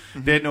movies,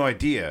 they had no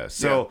idea.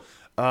 So,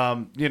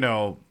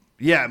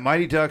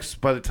 Mighty Ducks,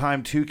 by the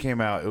time 2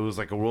 came out, it was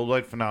like a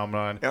worldwide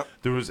phenomenon. Yep.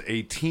 There was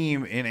a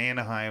team in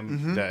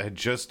Anaheim that had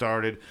just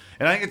started.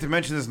 And I didn't get to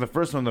mention this in the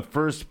first one. The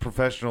first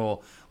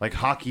professional like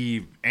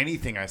hockey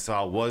anything I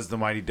saw was the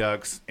Mighty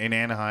Ducks in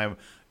Anaheim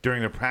during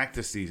their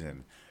practice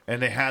season.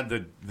 And they had the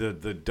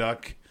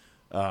duck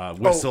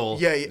whistle.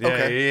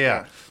 okay.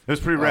 Yeah. It was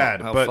pretty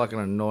rad. How but fucking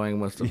annoying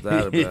must have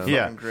that have been?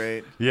 Yeah. Fucking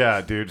great.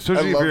 Yeah, dude. I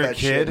Especially if love you're a that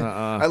kid. shit.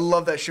 I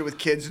love that shit with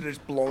kids and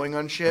just blowing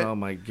on shit. Oh,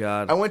 my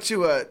God. I went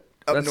to up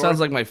That north. sounds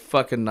like my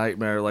fucking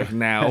nightmare, like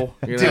now.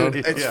 You know?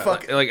 Dude, it's Yeah.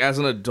 fucking. Like as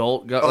an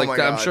adult, Oh like my I'm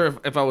God. sure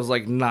if I was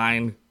like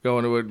 9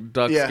 going to a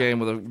Ducks Yeah. game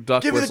with a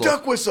duck Give me whistle, the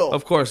duck whistle.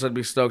 of course I'd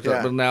be stoked.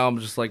 Yeah. But now I'm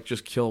just like,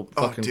 just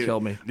fucking dude. kill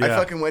me. I Yeah.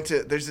 fucking went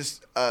to. There's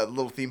this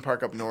little theme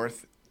park up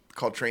north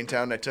called Train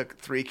Town. I took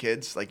 3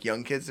 kids, like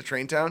young kids, to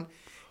Train Town,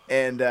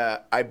 and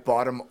I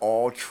bought them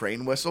all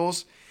train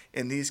whistles.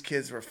 and these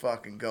kids were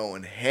fucking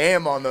going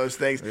ham on those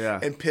things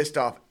and pissed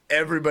off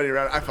everybody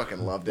around. I fucking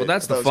loved it. Well,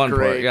 that's That the was fun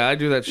part. great. Yeah, I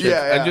do that shit.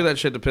 Yeah, yeah. I do that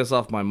shit to piss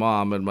off my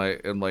mom and my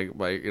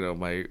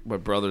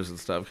brothers and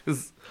stuff.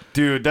 'Cause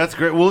Dude, that's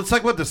great. Well, it's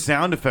like what the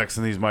sound effects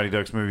in these Mighty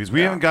Ducks movies.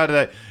 We haven't got to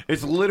that.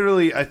 It's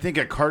literally, I think,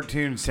 a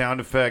cartoon sound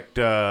effect.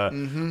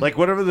 Like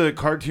whatever the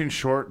cartoon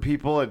short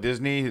people at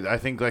Disney, I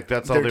think like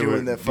that's all They're they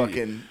doing were. the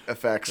fucking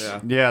effects.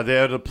 Yeah, they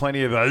had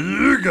plenty of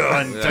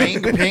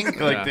dang pink.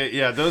 Like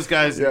those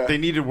guys, they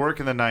needed work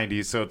in the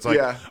 '90s. So it's like,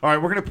 all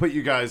right, we're gonna put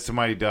you guys to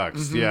Mighty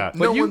Ducks. Yeah, But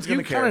No you one's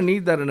gonna kind care. of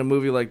need that in a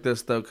movie like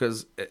this, though,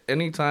 because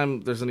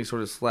anytime there's any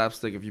sort of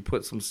slapstick, if you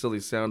put some silly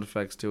sound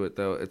effects to it,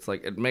 though, it's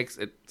like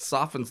it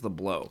softens the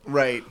blow.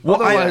 Right.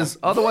 Well,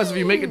 Otherwise, if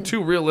you make it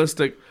too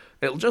realistic,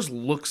 it just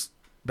looks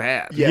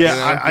bad. Yeah.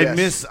 Yeah,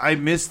 Yes. I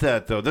miss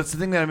that though. That's the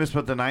thing that I miss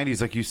about the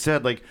 '90s. Like you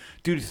said, like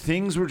dude,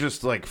 things were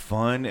just like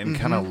fun and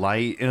kind of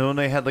light. And when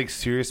they had like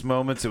serious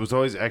moments, it was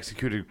always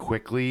executed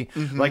quickly.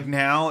 Like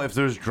now, if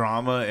there's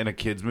drama in a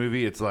kids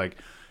movie, it's like.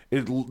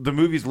 The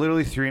movie's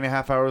literally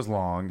 3.5 hours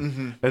long,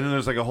 and then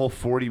there's like a whole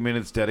 40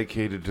 minutes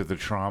dedicated to the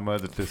trauma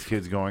that this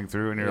kid's going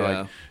through, and you're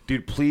like,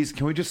 dude, please,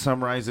 can we just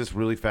summarize this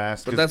really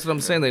fast? But that's what I'm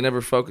saying. They never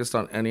focused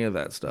on any of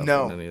that stuff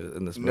No.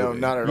 in this movie. No,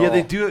 not at all. Yeah,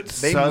 they do it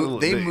They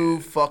subtly.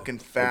 move fucking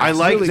fast. I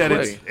like really that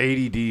quick. it's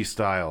ADD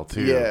style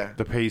too. Yeah.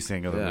 The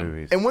pacing of the Yeah.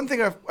 movies. And one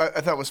thing I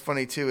thought was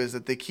funny too is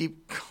that they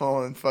keep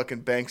calling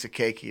fucking Banks a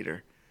cake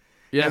eater.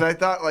 Yeah. And I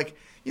thought, like,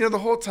 you know, the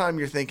whole time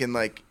you're thinking,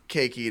 like,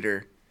 cake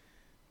eater.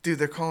 Dude,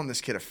 they're calling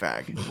this kid a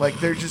fag. Like,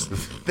 they're just,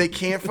 they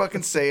can't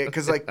fucking say it.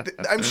 Because, like,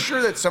 I'm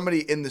sure that somebody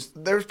in this,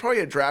 there was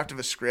probably a draft of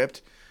a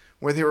script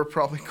where they were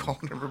probably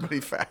calling everybody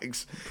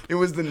fags. It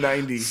was the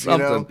 90s,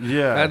 Something. you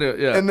know? Yeah. I do,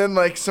 yeah. And then,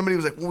 like, somebody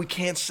was like, well, we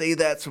can't say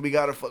that, so we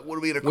got to, what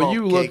are we going to Well, call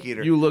you cake looked-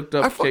 eater? you looked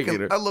up I fucking, cake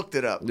eater. I looked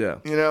it up. Yeah.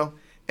 You know?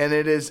 And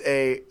it is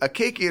a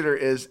cake eater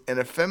is an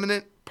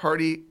effeminate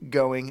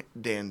party-going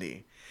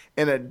dandy.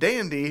 And a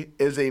dandy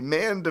is a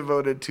man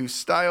devoted to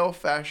style,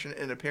 fashion,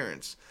 and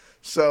appearance.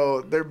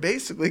 So they're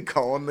basically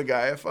calling the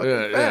guy a fucking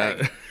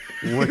fag.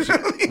 Which,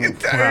 The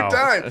entire wow.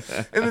 time.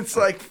 And it's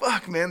like,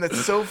 fuck, man,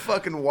 that's so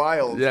fucking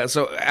wild. Yeah,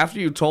 so after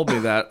you told me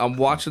that, I'm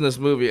watching this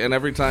movie, and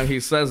every time he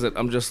says it,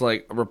 I'm just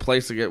like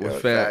replacing it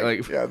with fat.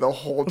 Like, yeah, the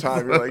whole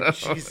time you're like,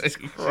 Jesus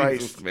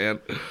Christ. Jesus, man.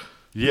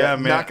 Yeah,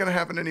 man. Not going to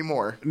happen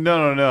anymore.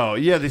 No.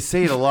 Yeah, they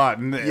say it a lot,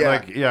 and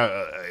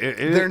Yeah.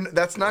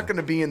 That's not going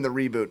to be in the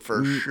reboot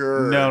for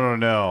sure.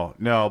 No.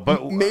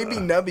 But Maybe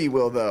Nubby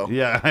will, though.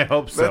 yeah, I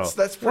hope so.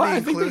 That's pretty Well, I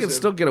think they inclusive. can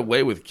still get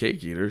away with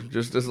cake eater,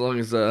 just as long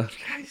as And,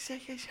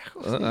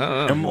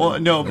 well,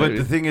 no, but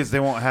the thing is,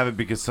 they won't have it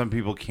because some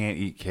people can't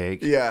eat cake.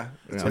 Yeah.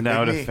 It's And like that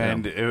would me.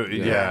 offend.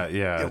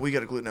 Yeah, we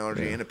got a gluten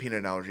allergy and a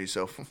peanut allergy,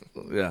 so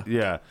yeah.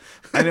 Yeah.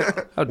 I know,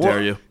 How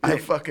dare you? you're a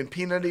fucking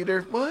peanut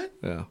eater. What?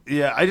 Yeah.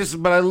 Yeah,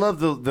 but I love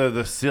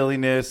the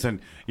silliness, and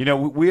you know,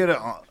 we had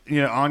a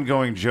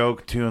ongoing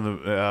joke too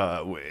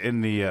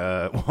in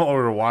the while we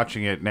were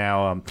watching it.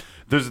 Now,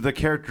 there's the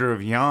character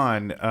of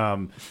Jan,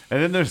 and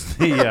then there's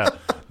the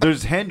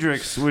there's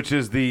Hendrix, which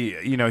is the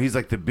he's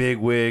like the big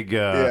wig.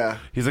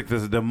 He's like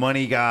the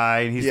money guy,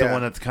 and he's the Yeah.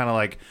 one that's kind of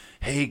like,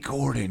 hey,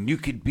 Gordon, you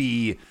could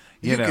be.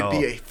 You could know,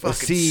 be a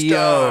fucking CEO.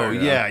 star.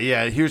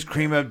 Yeah. Here's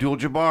Kareem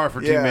Abdul-Jabbar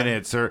for 2 Yeah.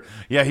 minutes, or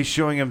he's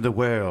showing him the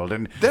world,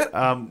 and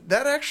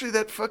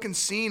That fucking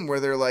scene where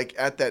they're like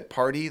at that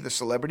party, the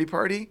celebrity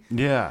party.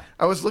 yeah.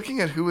 I was looking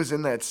at who was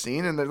in that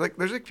scene, and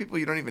there's like people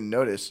you don't even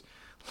notice.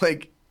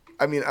 Like,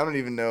 I mean, I don't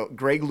even know.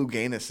 Greg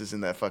Louganis is in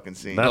that fucking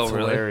scene. That's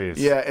really? hilarious.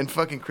 Yeah, and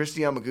fucking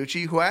Christy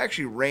Yamaguchi, who I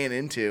actually ran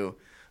into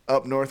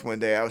up north one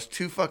day. I was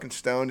too fucking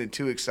stoned and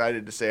too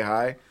excited to say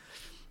hi.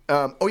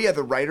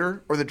 The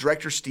writer or the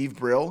director, Steve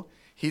Brill,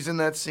 he's in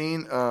that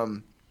scene.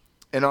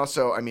 And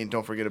also, I mean,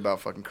 don't forget about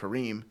fucking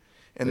Kareem.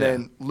 And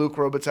then Luke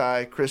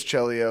Robitaille, Chris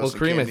Chelios. Well,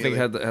 and Kareem, Cam I think,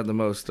 Neely. had the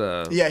most.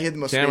 Yeah, he had the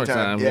most camera screen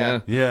time.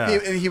 time. Yeah.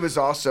 And he was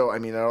also, I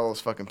mean, out of all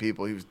those fucking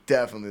people, he was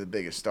definitely the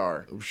biggest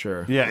star.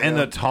 Sure. Yeah, and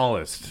the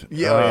tallest.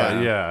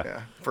 Yeah,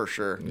 yeah. for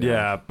sure.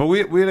 Yeah, but we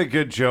had a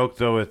good joke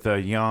though with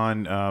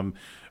Jan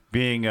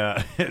being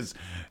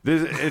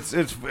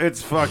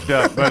it's fucked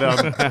up, but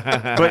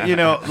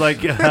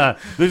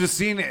there's a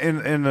scene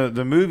in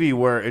the movie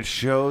where it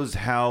shows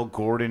how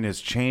Gordon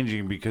is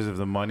changing because of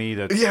the money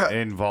that's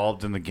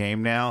involved in the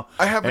game now,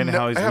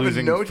 how he's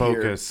losing a note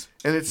focus.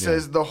 Here, and it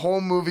says the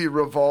whole movie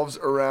revolves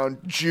around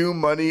Jew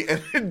money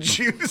and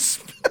Jews.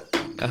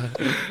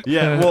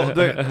 Yeah, well,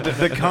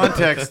 the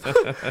context.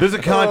 There's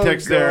a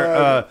context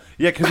there.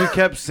 Because we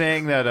kept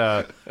saying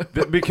that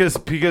because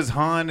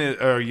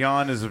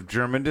Jan is of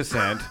German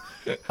descent.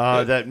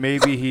 That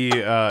maybe he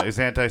is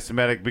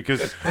anti-Semitic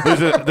because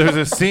there's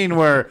a scene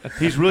where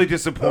he's really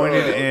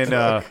disappointed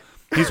in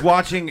he's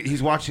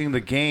watching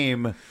the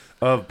game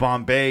of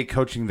Bombay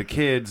coaching the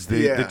kids,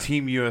 the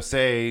Team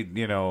USA,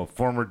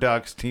 former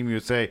Ducks, Team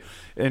USA,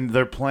 and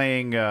they're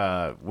playing. Who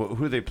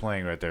are they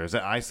playing right there? Is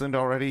that Iceland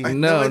already?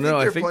 No,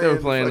 I think they were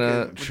playing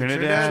fucking-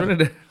 Trinidad.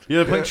 Trinidad.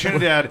 they're playing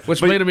Trinidad,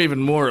 Which made him even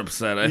more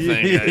upset, I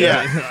think.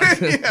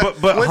 Yeah,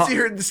 but Once he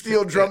heard the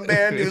steel drum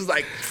band, he was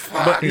like,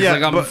 "Fuck." He's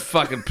like, I'm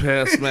fucking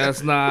pissed, man.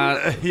 It's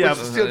not. yeah,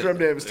 The steel drum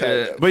band was tight.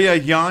 though. But yeah,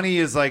 Yanni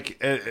is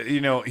like,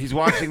 he's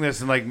watching this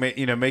and like,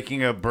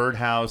 making a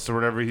birdhouse or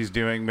whatever he's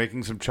doing,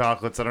 making some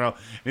chocolates. I don't know.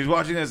 And he's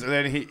watching this, and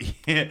then he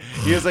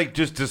has like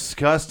just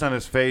disgust on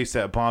his face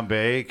at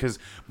Bombay because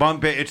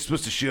Bombay, it's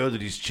supposed to show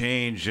that he's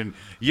changed. And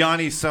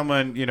Yanni's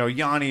someone,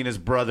 Yanni and his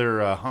brother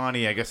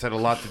Hani, I guess, had a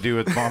lot to do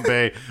with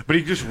Bombay, but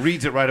he just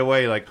reads it right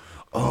away, like,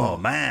 oh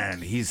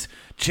man, he's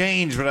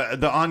changed.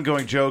 But the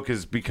ongoing joke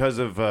is because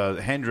of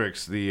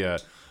Hendrix, the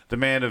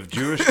man of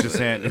Jewish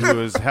descent who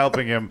was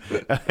helping him,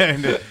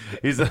 and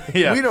he's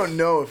We don't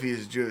know if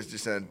he's Jewish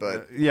descent,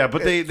 but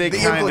but they the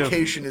kind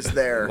implication is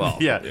there.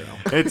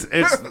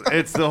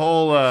 it's the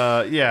whole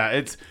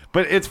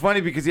but it's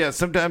funny because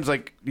sometimes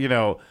like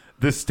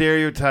the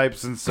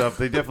stereotypes and stuff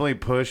they definitely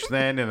push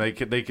then, and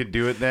they could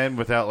do it then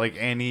without like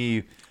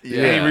any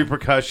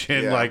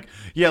repercussion.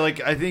 Yeah.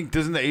 Like I think,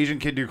 doesn't the Asian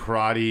kid do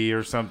karate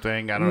or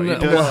something? I don't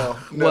know.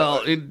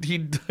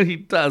 He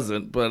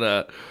doesn't,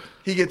 but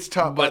he gets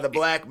taught by but- the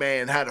black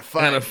man how to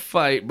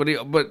fight. but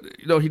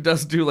he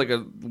does do like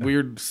a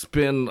weird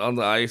spin on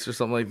the ice or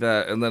something like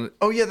that, and then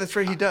Oh yeah, that's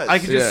right. He does. I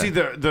can just Yeah. see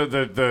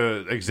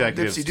the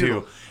executives Dipsy too.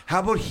 Doodle. How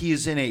about he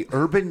is in a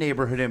urban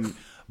neighborhood in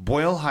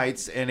Boyle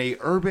Heights, and a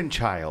urban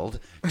child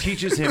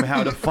teaches him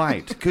how to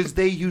fight because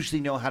they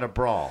usually know how to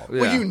brawl.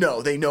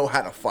 Well, they know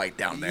how to fight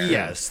down there.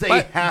 Yes, they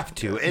But- have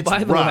to. It's by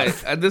the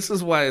rough. way, this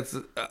is why it's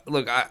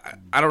look.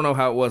 I don't know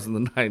how it was in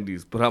the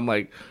 '90s, but I'm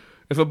like,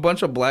 if a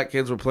bunch of black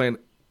kids were playing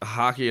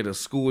hockey at a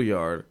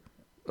schoolyard,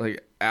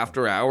 like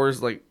after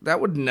hours, like that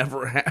would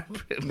never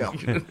happen. No.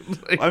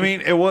 Like, I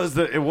mean, it was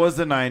the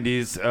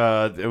 '90s.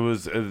 It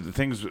was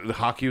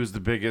hockey was the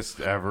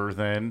biggest ever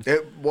then.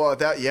 It At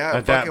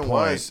that fucking point,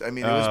 was. I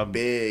mean, it was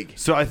big.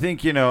 So I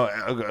think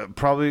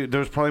probably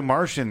there's probably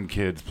Martian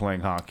kids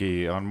playing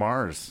hockey on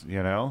Mars.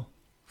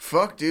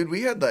 Fuck, dude,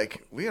 we had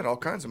all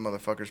kinds of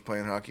motherfuckers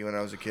playing hockey when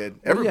I was a kid.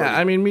 Everybody. yeah,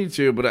 I mean, me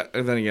too. But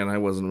then again, I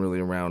wasn't really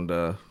around,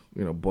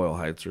 Boyle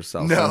Heights or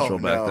South Central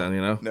back then.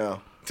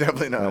 No,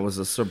 definitely not. I was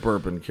a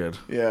suburban kid.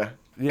 Yeah.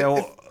 Yeah,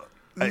 well,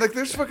 Like,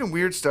 there's fucking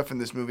weird stuff in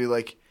this movie,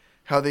 like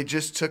how they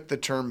just took the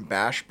term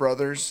Bash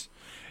Brothers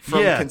from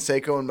Yeah.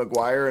 Canseco and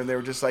Maguire, and they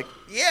were just like,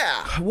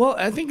 yeah. Well,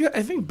 I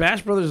think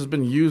Bash Brothers has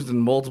been used in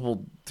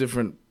multiple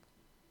different,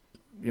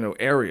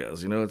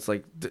 areas. It's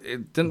like,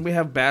 didn't we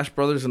have Bash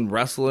Brothers in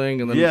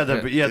wrestling? And then yeah,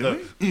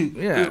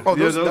 yeah. Oh,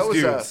 those that was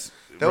dudes,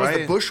 that was the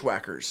right?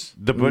 Bushwhackers.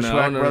 The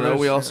Bushwhack Brothers. No,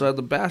 we also had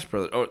the Bash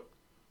Brothers. Oh,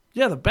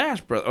 yeah, the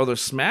Bash Brothers. Oh, the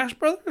Smash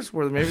Brothers?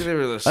 Where maybe they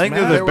were the I think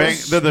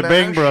Smash. they're the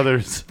Bang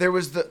Brothers. There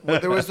was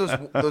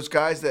those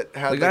guys that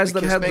had The guys the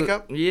that Kiss had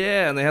makeup.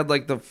 yeah, and they had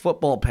like the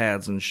football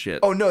pads and shit.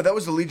 Oh no, that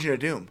was the Legion of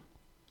Doom.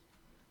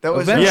 That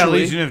was Eventually,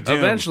 Legion of Doom.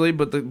 Eventually,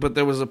 but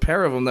there was a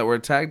pair of them that were a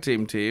tag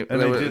team. And they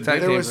they were a did- tag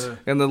there team was-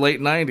 in the late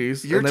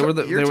 '90s. You're, and they were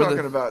the, you're they were talking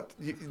the, about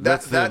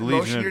That's the that Legion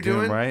motion of you're Doom,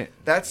 doing, right?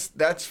 That's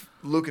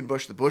Luke and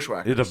Bush, the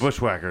Bushwhackers. The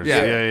Bushwhackers.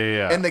 Yeah.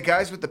 Yeah. And the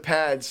guys with the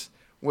pads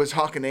was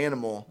Hawk and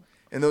Animal,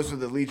 and those were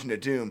the Legion of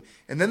Doom.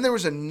 And then there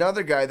was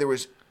another guy. There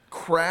was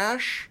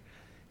Crash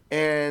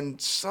and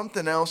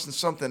something else.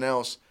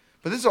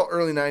 But this is all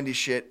early '90s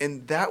shit,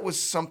 and that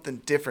was something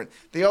different.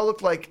 They all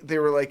looked like they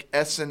were like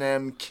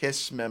S&M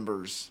Kiss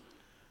members.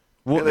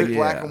 Well, They had, like yeah.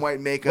 black and white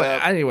makeup.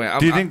 But anyway,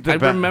 Do you think I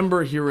the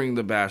remember hearing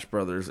the Bash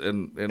Brothers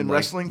in like,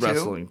 wrestling too?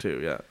 Wrestling too,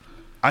 yeah.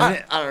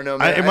 I don't know,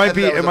 man. It I might thought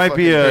be. that was It a might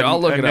be fucking- a. Here,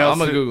 I'll look a it up.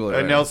 Nelson, I'm gonna Google it a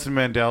right now. Nelson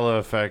Mandela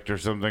effect or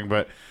something.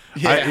 But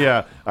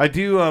Yeah. I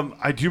do.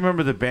 I do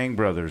remember the Bang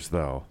Brothers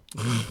though.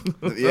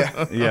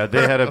 Yeah. Yeah,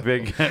 they had a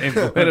big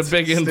influence. Had a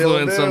big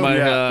influence do, on my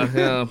yeah.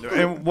 yeah.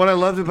 And what I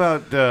loved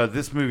about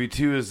this movie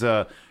too is,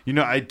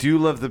 I do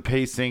love the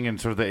pacing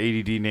and sort of the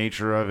ADD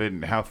nature of it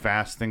and how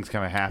fast things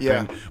kind of happen.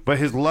 Yeah. But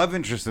his love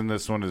interest in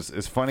this one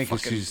is funny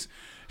because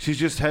she's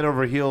just head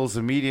over heels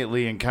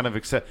immediately and kind of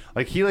accept.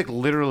 Like he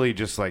literally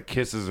just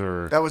kisses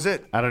her. That was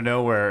it. Out of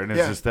nowhere, and it's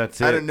Yeah. just that's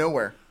it. Out of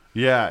nowhere.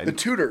 Yeah. The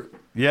tutor.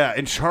 Yeah,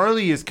 and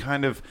Charlie is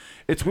kind of.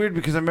 It's weird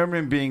because I remember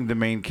him being the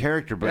main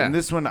character, but in Yeah.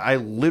 this one, I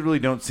literally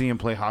don't see him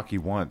play hockey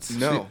once.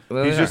 No.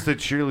 He's just a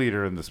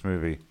cheerleader in this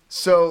movie.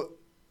 So,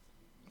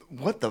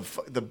 what the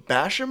fuck? The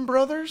Basham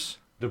brothers?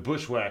 The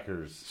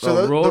Bushwhackers. So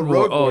the the Road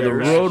Road Warriors. The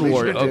Warriors. Road Legion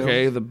Warriors. of Doom.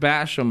 Okay, the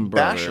Basham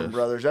Brothers. Basham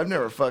brothers. I've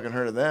never fucking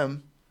heard of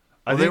them.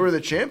 I Well, they think- were the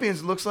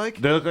champions, it looks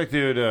like. They look like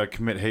they would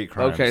commit hate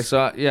crimes. Okay,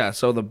 so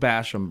so the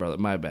Basham brother.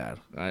 My bad.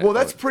 Well,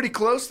 that's pretty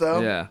close,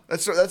 though. Yeah.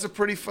 That's a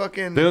pretty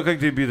fucking... They look like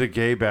they'd be the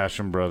gay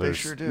Basham brothers.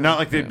 sure do. Not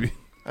like they'd be.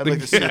 I'd like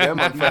to see them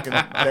on fucking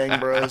Bang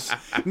Bros.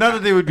 Not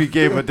that they would be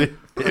gay, but they.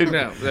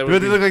 No, that would but they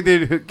be- look like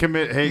they'd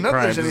commit hate Not that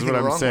crimes. there's Is anything what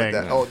I'm wrong saying.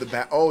 with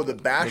that. The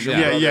Basham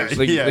Yeah, yeah. brothers.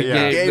 the yeah.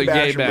 gay Gay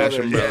Basham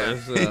Basham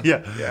brothers. brothers.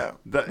 Yeah.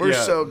 Yeah. We're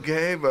so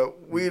gay, but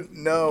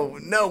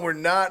no, we're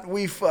not.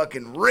 We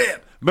fucking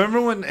rip. Remember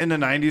when in the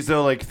 '90s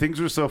though, things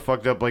were so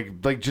fucked up,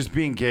 like just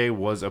being gay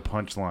was a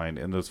punchline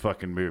in those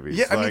fucking movies.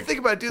 Yeah, I mean, think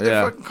about it, dude. They're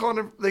Yeah. fucking calling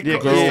her. They Yeah,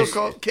 still girls.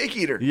 call it Cake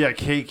Eater. Yeah,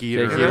 cake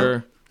eater. Cake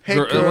eater. Hey,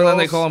 And then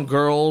they girls. call them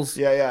girls.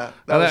 Yeah. That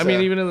And was, I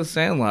mean, even in the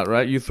Sandlot,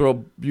 right? You throw.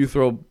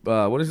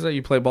 What is that?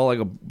 You play ball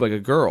like a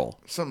girl,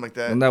 something like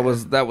that. and that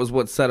was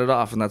what set it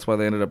off, and that's why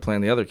they ended up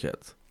playing the other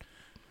kids.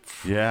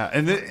 Yeah,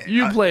 and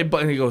You play,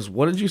 and he goes,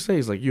 "What did you say?"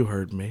 He's like, "You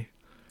heard me.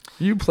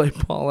 You play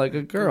ball like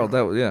a girl."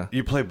 That was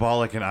you play ball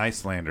like an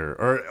Icelander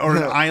or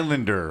an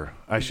Islander,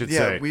 I should Yeah,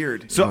 say.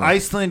 weird. So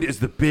Iceland is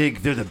they're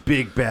the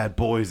big bad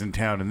boys in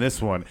town in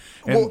this one,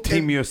 and Well,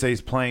 Team and- USA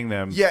is playing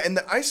them. Yeah, and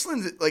the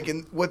Iceland, like,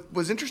 and what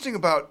was interesting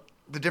about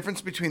the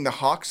difference between the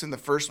Hawks in the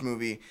first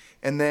movie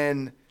and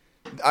then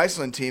the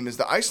Iceland team is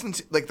the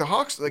Iceland, like the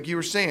Hawks, like you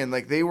were saying,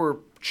 like they were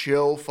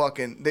chill,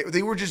 fucking,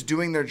 they were just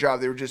doing their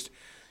job. They were just,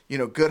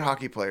 good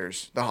hockey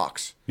players, the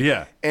Hawks.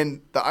 Yeah.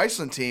 And the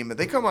Iceland team,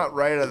 they come out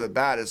right out of the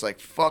bat as like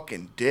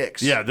fucking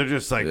dicks. Yeah, they're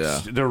just like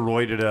Yeah. they're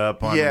roided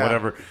up on Yeah.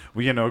 whatever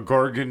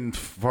Gorgon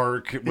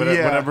Fark,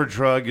 whatever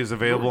drug is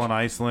available in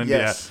Iceland.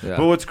 Yes. Yeah.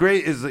 But what's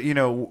great is that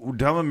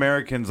dumb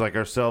Americans like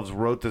ourselves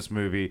wrote this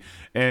movie,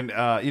 and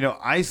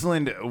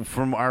Iceland.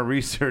 From our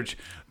research,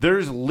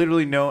 there's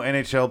literally no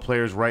NHL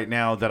players right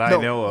now that I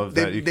know of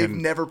that you they've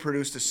can. never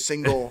produced a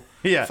single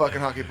Yeah. fucking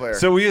hockey player.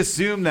 So we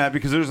assume that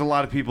because there's a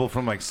lot of people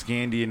from like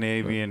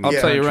Scandinavian. I'll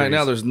tell you right now,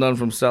 countries. there's none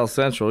from South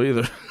Central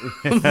either.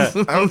 I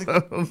don't think,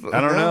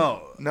 I don't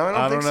know. No,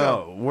 I don't think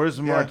so.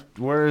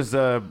 Where's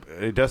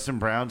Dustin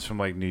Brown's from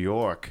like New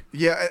York?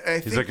 yeah, I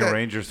think He's like a that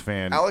Rangers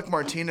fan. Alec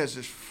Martinez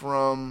is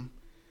from,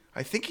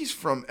 I think he's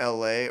from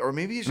L.A. or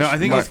maybe he's No, just I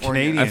think from he's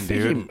California. Canadian, I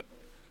think dude.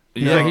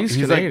 Yeah, he's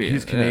like- Canadian.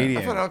 he's Yeah.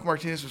 Canadian. I thought Alec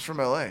Martinez was from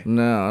L.A.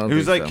 No, I don't He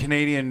was think like so.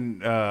 Canadian,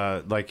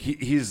 like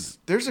he's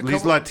There's a he's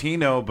couple-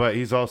 Latino, but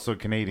he's also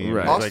Canadian.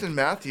 Right. He's like- Austin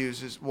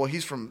Matthews is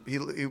he's from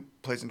he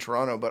plays in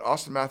Toronto, but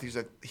Austin Matthews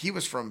he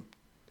was from,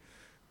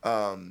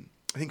 I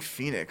think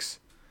Phoenix,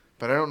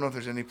 but I don't know if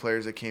there's any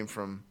players that came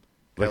from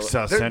like LA.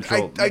 South There-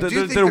 Central. I do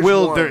think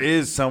there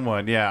is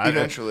someone. Yeah,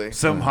 Eventually.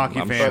 some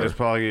hockey I'm fan sure. is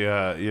probably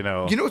You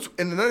know what's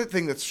and another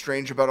thing that's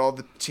strange about all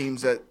the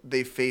teams that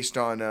they faced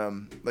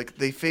on, like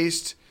they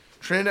faced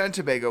Trinidad and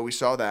Tobago. We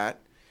saw that.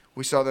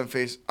 We saw them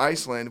face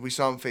Iceland. We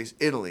saw them face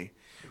Italy.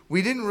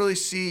 We didn't really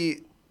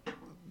see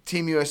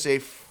Team USA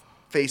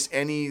face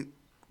any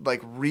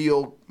like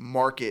real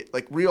market,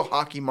 like real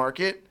hockey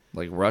market.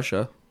 like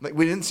Russia. Like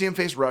we didn't see him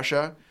face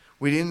Russia.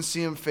 We didn't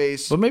see him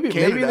face. But maybe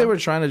Canada. they were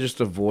trying to just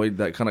avoid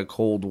that kind of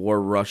Cold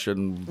War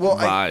Russian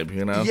vibe,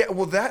 Yeah,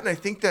 well, that and I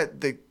think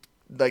that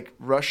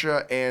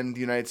Russia and the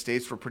United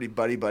States were pretty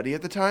buddy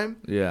at the time.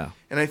 Yeah.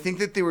 And I think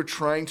that they were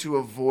trying to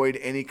avoid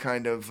any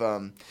kind of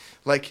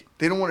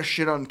they don't want to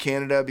shit on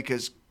Canada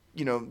because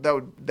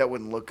that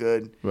wouldn't look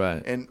good.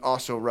 Right. And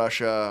also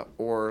Russia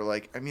or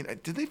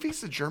did they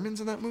face the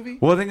Germans in that movie?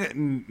 Well, I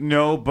think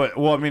no, but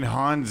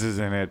Hans is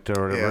in it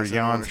or whatever. Yeah, so I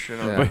don't wanna Jans, shit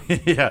on him.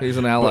 but, yeah, He's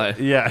an ally.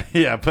 But,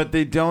 yeah, but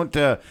they don't.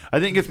 I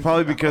think it's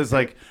probably because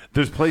like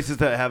there's places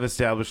that have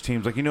established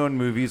teams, like in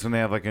movies when they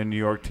have like a New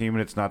York team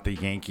and it's not the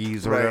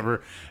Yankees or Right.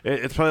 whatever.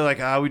 It's probably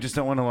like we just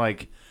don't want to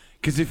like.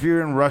 Because if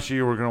you're in Russia,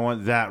 you're going to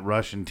want that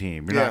Russian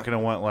team. You're Yeah. not going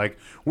to want like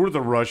we're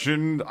the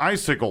Russian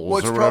icicles Well,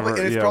 it's or probably whatever.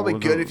 and it's Yeah, probably well,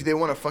 good the- if they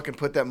want to fucking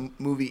put that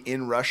movie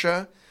in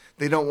Russia.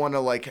 They don't want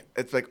to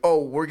it's like,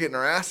 oh, we're getting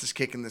our asses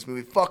kicked in this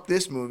movie. Fuck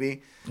this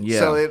movie. Yeah.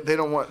 So they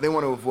want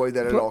to avoid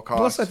that at all costs.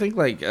 Plus, I think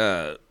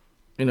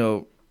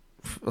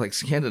like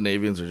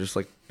Scandinavians are just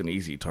like an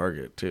easy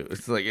target too.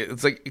 It's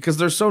like because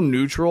they're so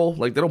neutral,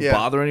 like they don't Yeah.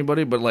 bother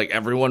anybody, but like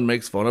everyone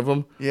makes fun of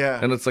them. Yeah.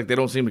 and it's like they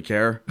don't seem to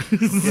care.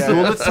 Yeah.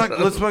 Well, let's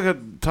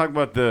talk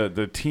about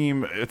the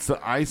team. It's the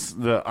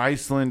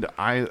Iceland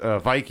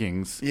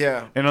Vikings.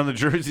 Yeah. And on the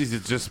jerseys,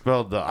 it's just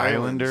spelled the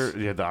Islands. Islander.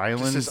 Yeah, the It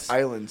Islands. just says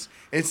islands.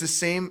 And it's the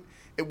same.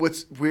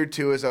 What's weird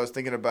too is I was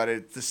thinking about it.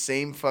 It's the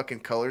same fucking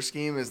color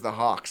scheme as the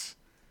Hawks.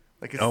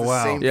 Like it's Oh, the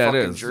wow. same Yeah, it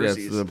fucking is. Yeah,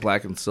 jerseys. it's the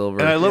black and silver.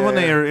 and I love when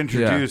Yeah. they are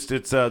introduced.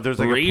 It's there's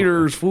like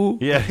Raiders, fool.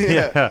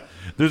 Yeah.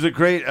 There's a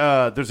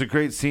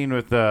great scene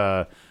with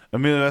Emilio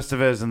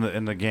Estevez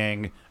and the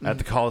gang at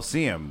the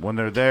Coliseum when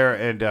they're there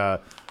and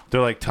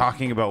they're like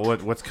talking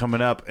about what's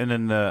coming up, and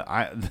then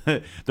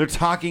they're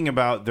talking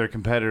about their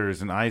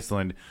competitors in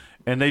Iceland.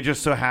 And they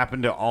just so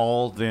happen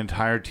to the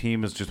entire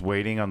team is just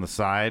waiting on the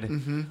side,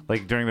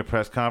 like during the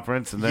press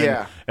conference, and then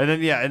Yeah.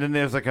 and then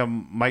there's like a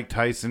Mike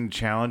Tyson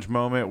challenge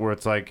moment where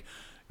it's like,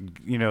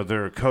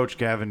 their coach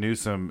Gavin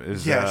Newsom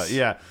is Yes.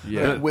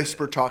 Yeah.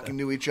 Whisper talking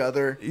to each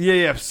other.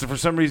 Yeah. So for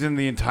some reason,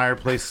 the entire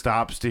place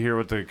stops to hear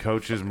what the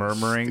coach is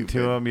murmuring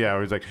to him. Yeah,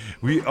 where he's like,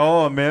 "We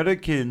all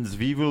Americans,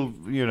 we will,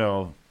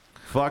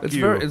 fuck It's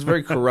you."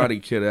 very Karate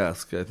Kid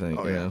esque, I think.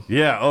 Oh, you yeah. know?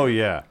 Yeah. Oh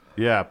yeah.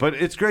 Yeah. But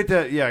it's great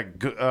that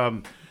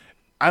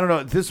I don't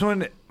know. This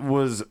one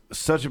was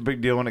such a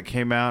big deal when it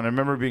came out. I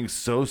remember being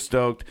so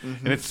stoked,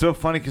 and it's so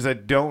funny because I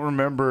don't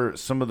remember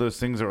some of those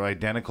things that were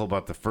identical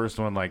about the first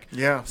one. Like,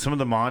 Yeah. some of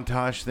the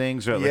montage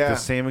things are at like Yeah. the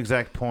same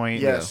exact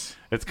point. Yes.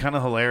 It's kind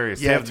of hilarious.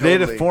 Yeah, they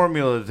had a totally.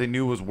 formula that they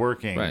knew was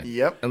working. Right.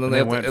 Yep. And then And they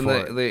they went have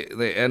for to, and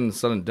they end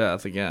sudden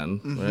death again.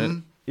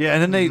 Right? Yeah,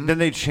 and then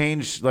they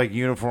changed like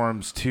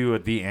uniforms too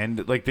at the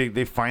end. Like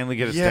they finally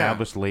get Yeah.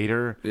 established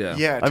later. Yeah.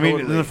 Yeah, I mean,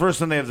 totally. in the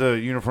first one they have the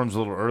uniforms a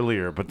little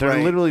earlier, but they're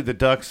Right. literally the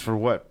Ducks for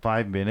what,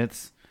 5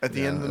 minutes? at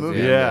the end of the at the movie.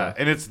 end. Yeah,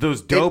 and it's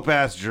those dope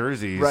ass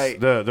jerseys. Right.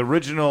 The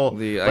original,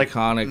 The like,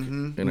 iconic,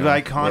 you know, the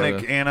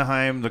iconic yeah.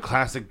 Anaheim, the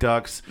classic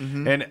Ducks,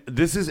 and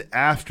this is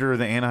after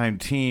the Anaheim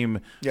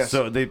team. Yes.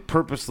 So they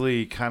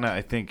purposely kind of,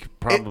 I think,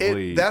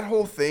 probably That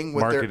whole thing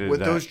with marketed that.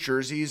 those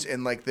jerseys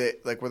and like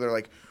where they're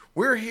like,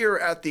 we're here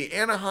at the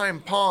Anaheim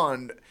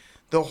Pond,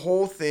 the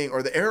whole thing,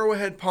 or the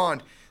Arrowhead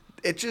Pond,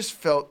 it just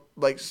felt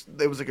like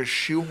it was like a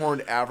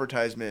shoehorned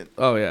advertisement.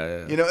 Oh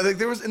yeah. You know, like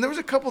there was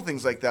a couple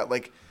things like that,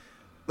 like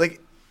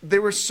they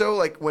were so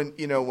like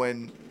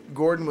when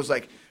Gordon was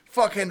like,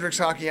 fuck Hendricks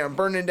hockey, I'm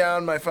burning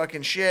down my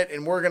fucking shit,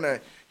 and we're gonna,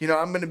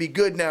 I'm gonna be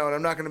good now, and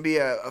I'm not gonna be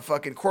a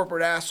fucking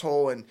corporate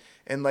asshole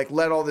and like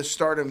let all this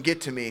stardom get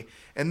to me.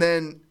 And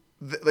then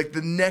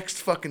the next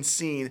fucking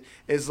scene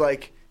is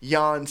like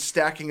Jan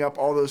stacking up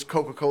all those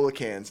Coca-Cola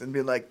cans and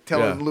being like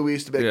telling Yeah.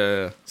 Luis to be like,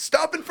 Yeah.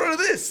 stop in front of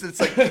this. And it's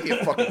like, give me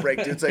a fucking break,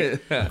 dude. It's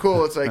like,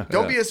 cool. It's like,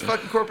 don't be a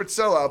fucking corporate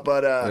sellout,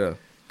 but Yeah.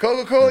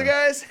 Coca-Cola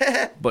guys.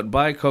 But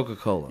buy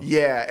Coca-Cola.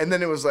 Yeah, and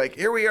then it was like,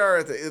 here we are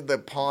at the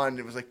pond.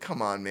 It was like,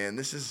 come on, man,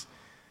 this is.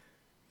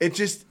 It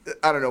just,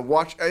 I don't know.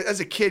 Watch as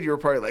a kid, you were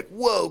probably like,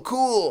 whoa,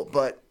 cool.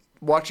 But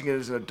watching it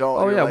as an adult,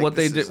 Oh you're yeah, like, what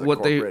they this is did, a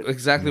what they corporate.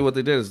 exactly what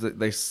they did is that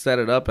they set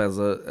it up as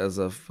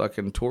a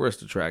fucking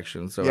tourist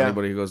attraction. So Yeah.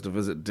 anybody who goes to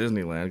visit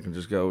Disneyland can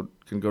just go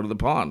to the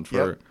pond for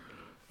Yep.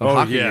 a Oh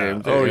hockey yeah,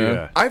 game. oh you know?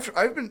 yeah.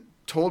 I've been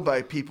told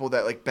by people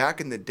that like back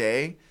in the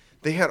day,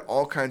 they had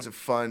all kinds of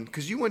fun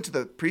because you went to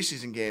the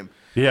preseason game.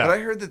 Yeah. But I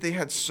heard that they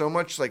had so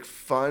much like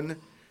fun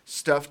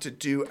stuff to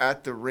do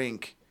at the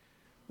rink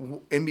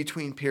in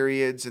between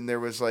periods, and there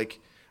was like,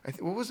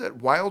 what was that?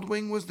 Wild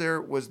Wing was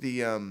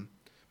the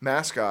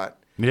mascot.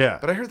 Yeah.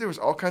 But I heard there was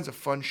all kinds of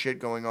fun shit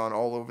going on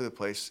all over the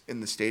place in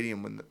the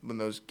stadium when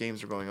those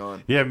games were going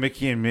on. Yeah,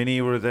 Mickey and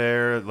Minnie were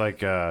there.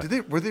 Like, Were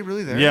they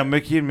really there? yeah,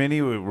 Mickey and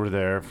Minnie were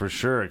there for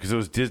sure because it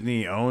was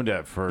Disney owned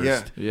at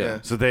first. Yeah.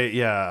 Yeah. So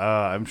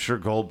I'm sure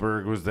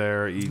Goldberg was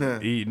there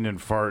eating and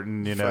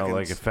farting, Fucking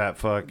like a fat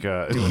fuck.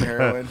 doing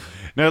heroin.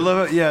 No, I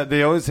love it. Yeah,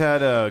 they always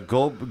had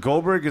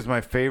Goldberg is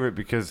my favorite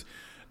because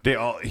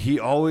he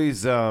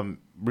always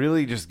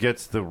really just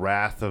gets the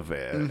wrath of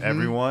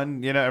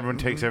everyone. Everyone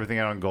takes everything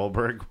out on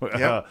Goldberg.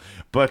 Yep.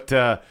 But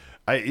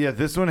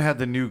this one had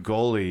the new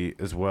goalie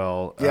as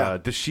well. Yeah.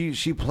 Does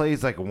she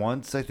plays like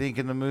once, I think,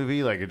 in the in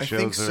it I shows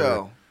think her.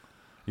 so.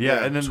 Yeah,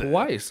 Yeah. and then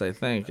Twice, I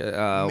think.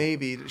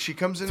 Maybe she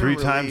comes in 3 in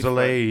times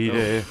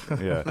relief, a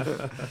lady. Yeah.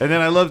 And then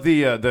I love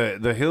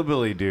the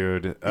hillbilly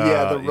dude.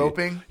 Yeah, the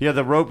roping. Yeah,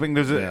 the roping.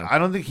 Yeah. I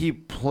don't think he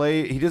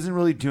doesn't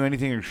really do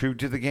anything or true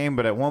to the game,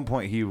 but at one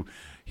point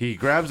he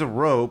grabs a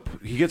rope.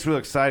 He gets real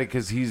excited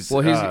because he's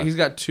he's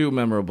got two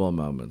memorable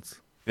moments.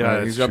 Yeah, Right?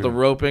 that's He's got the true.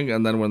 roping,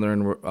 and then when they're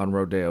on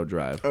Rodeo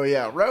Drive. Oh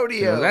yeah,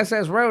 rodeo. That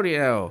says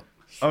rodeo.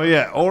 Oh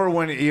yeah, or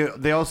when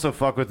they also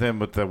fuck with him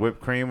with the whipped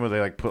cream where they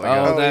like put like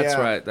Oh, a, that's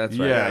yeah. right. That's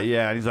right.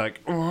 yeah, and he's like,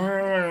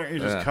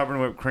 he's just Yeah. covered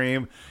in whipped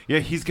cream. Yeah,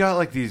 he's got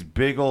like these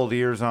big old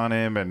ears on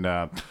him,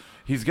 and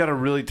he's got a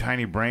really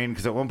tiny brain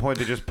because at one point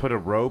they just put a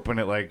rope, and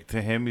it like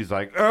to him he's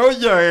like, oh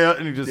yeah,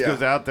 and he just Yeah.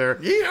 goes out there,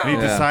 Yeehaw. and he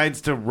Yeah.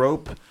 decides to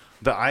rope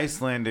the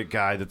Icelandic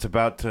guy that's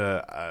about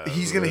to.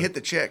 He's gonna hit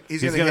the chick.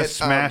 He's gonna gonna hit,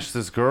 smash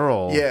this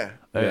girl. yeah.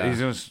 Yeah. He's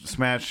gonna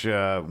smash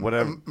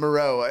whatever.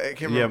 Moreau. I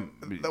can't Yeah.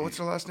 remember. What's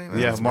her last name?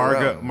 Yeah, It's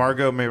Moreau.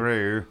 Margot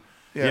Meru.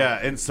 Yeah. Yeah,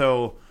 and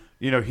so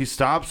he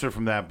stops her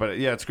from that, but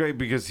yeah, it's great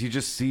because he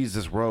just sees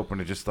this rope and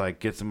it just like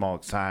gets him all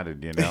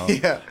excited,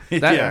 Yeah.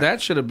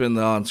 That should have been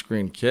the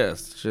on-screen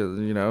kiss.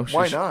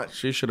 Why not?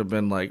 She should have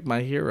been like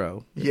my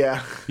hero,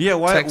 Yeah. yeah.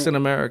 Why? Texan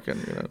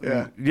American.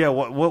 Yeah. Yeah.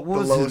 What The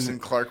was Lois his?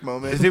 and Clark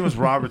moment. His name was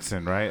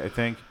Robertson, right? I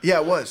think.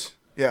 Yeah, it was.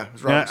 Yeah, it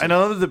was And Robinson. I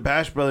love the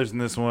Bash Brothers in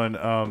this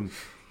one.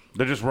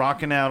 They're just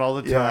rocking out all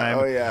the Yeah, time.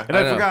 oh, yeah. And I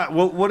I know. forgot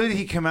what did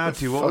he come out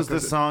to? What fuck was the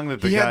was it? song that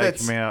the He had guy that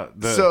came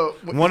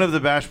out? one of the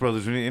Bash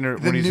Brothers when he's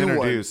new one.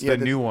 introduced, Yeah,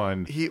 the new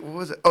one. What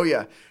was it? Oh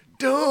yeah.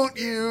 Don't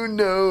you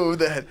know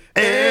that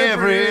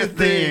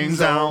Everything's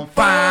on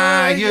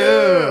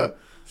fire.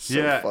 So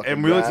Yeah, fucking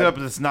and we looked it bad. up,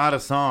 and it's not a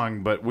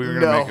song, but we're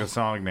gonna No. make a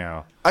song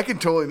now. I can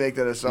totally make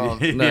that a song.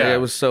 No, Yeah. it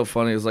was so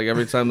funny. It's like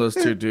every time those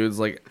two dudes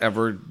like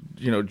ever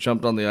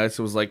jumped on the ice,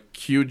 it was like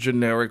cue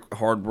generic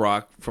hard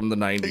rock from the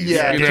 90s.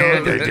 Yeah, you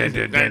know?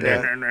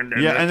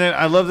 totally. Yeah, and then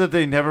I love that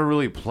they never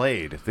really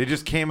played. They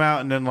just came out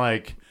and then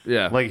like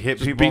Yeah. hit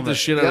Just people. beat in the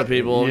shit out of Yep.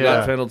 people, Yeah.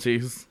 got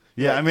penalties.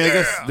 Yeah, I mean, I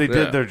guess they Yeah.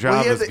 did their job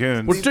Well, he had as the-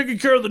 goons. We're taking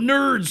care of the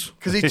nerds.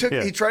 Because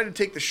Yeah. he tried to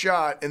take the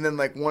shot, and then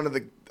like one of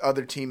the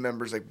other team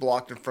members like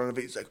blocked in front of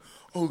it. He's like,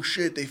 "Oh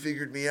shit, they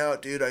figured me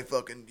out, dude. I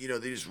fucking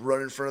they just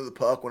run in front of the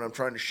puck when I'm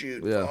trying to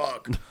shoot. Yeah.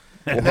 Fuck."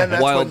 And then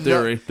that's Wild when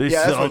theory. They yeah,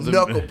 that's saw when them-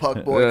 Knuckle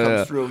Puck Boy Yeah.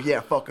 comes through. Yeah,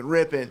 fucking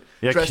ripping,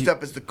 Yeah, dressed keep-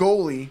 up as the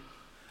goalie.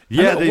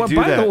 Yeah, they do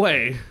by that. the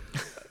way,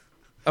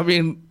 I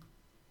mean,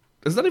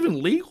 is that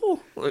even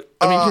legal?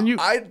 I mean, can you?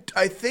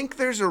 I think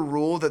there's a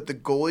rule that the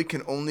goalie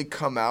can only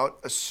come out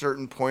a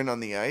certain point on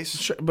the ice.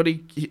 Sure, but he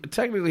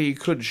technically he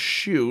could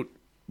shoot,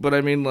 but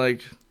I mean,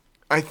 like,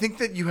 I think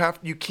that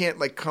you can't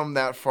like come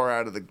that far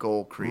out of the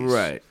goal crease.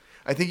 right?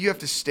 I think you have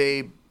to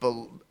stay be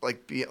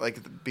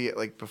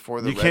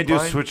before the You red can't do a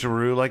line.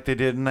 switcheroo like they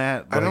did in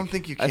that. I don't Like,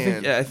 think you I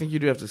can. think you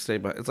do have to stay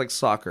by. It's like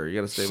soccer. You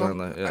got to stay Some-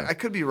 behind that. Yeah. I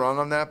could be wrong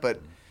on that,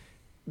 but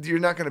you're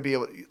not going to be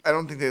able. I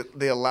don't think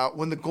they allow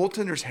when the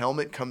goaltender's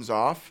helmet comes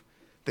off,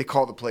 they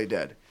call the play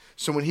dead.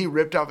 So when he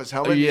ripped off his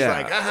helmet, he's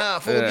like, "Aha,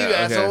 fooled you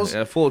assholes."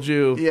 Yeah, fooled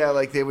you. Yeah,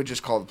 like they would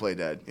just call the play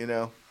dead. You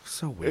know.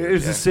 So weird.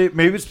 it's the same.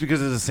 Maybe it's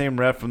because it's the same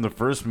ref from the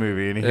first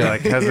movie, and he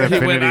like has an He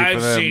affinity went, for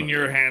I've them. seen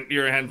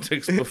your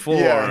antics before.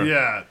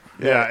 Yeah.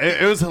 Yeah.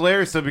 It was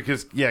hilarious though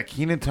because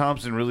Kenan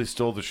Thompson really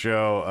stole the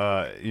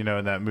show. In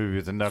that movie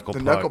with the knuckle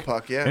puck. Knuckle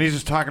Puck, yeah. And he's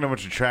just talking a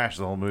bunch of trash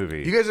the whole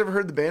movie. You guys ever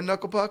heard the band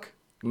Knuckle Puck?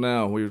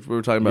 No, we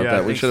were talking about Yeah, I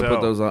that. We think should have so.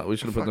 put those on. We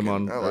should have put them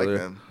on I like earlier.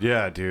 them.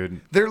 Yeah,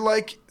 dude. They're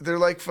like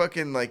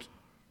fucking like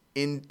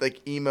in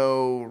like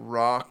emo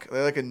rock.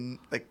 They're like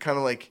kind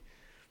of like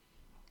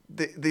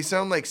they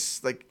sound like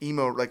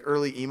emo, like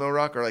early emo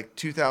rock or like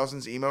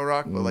 2000s emo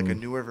rock, but like a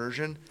newer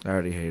version. I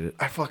already hate it.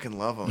 I fucking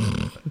love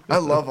them. I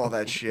love all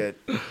that shit.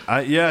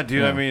 Yeah,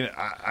 dude. I mean,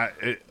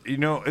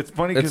 it's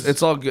funny because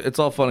It's all good. It's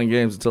all fun and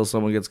games until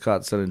someone gets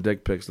caught sending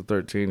dick pics to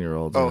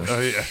 13-year-olds. Oh,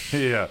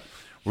 yeah.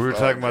 We were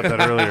talking about that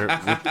earlier.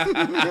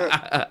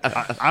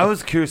 I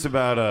was curious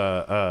about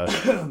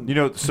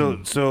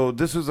so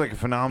this was like a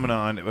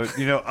phenomenon. But,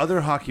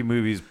 other hockey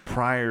movies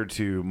prior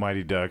to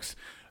Mighty Ducks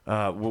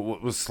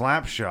was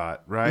Slapshot,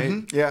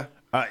 right? Yeah.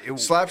 It-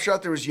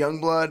 Slapshot. There was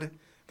Youngblood.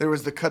 There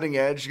was The Cutting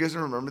Edge. You guys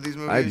remember these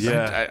movies?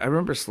 I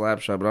remember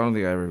Slapshot, but I don't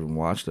think I ever even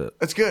watched it.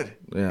 It's good.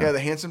 Yeah. The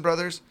Hanson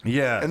brothers.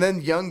 Yeah. And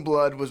then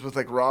Youngblood was with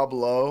like Rob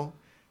Lowe.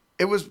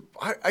 It was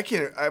I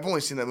can't. I've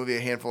only seen that movie a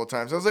handful of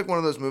times. It was like one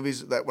of those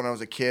movies that when I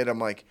was a kid, I'm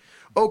like,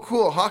 oh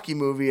cool, a hockey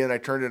movie, and I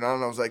turned it on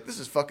and I was like, this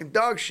is fucking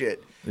dog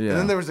shit. Yeah. And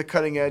then there was The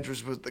Cutting Edge,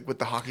 which was with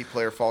the hockey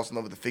player falls in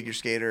love with the figure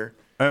skater.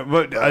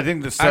 but I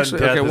think the sudden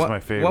death is my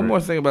favorite. One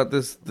more thing about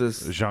this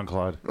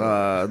Jean-Claude.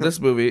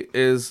 this movie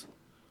is,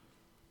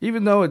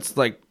 even though it's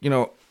like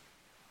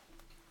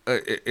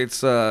it's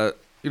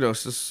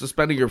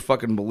suspending your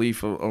fucking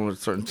belief on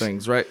certain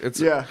things, right?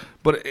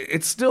 But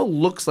it still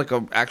looks like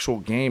an actual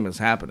game is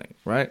happening,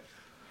 right?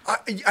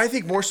 I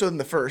think more so than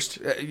the first.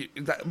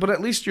 But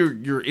at least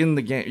you're in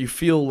the game. You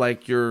feel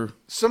like you're.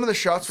 Some of the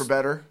shots were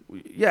better.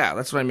 Yeah,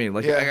 that's what I mean.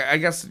 Like Yeah. I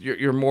guess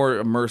you're more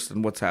immersed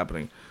in what's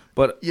happening.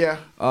 But Yeah.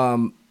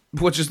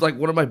 which is like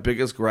one of my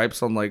biggest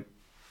gripes on like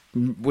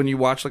when you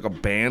watch like a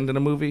band in a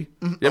movie.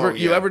 You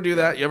yeah. ever do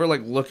that? You ever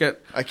like look at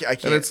I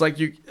can't. and it's like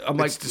I'm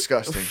like It's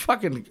disgusting.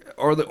 Fucking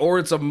or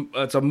it's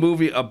a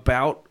movie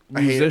about I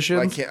hate it.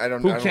 musicians I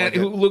don't who like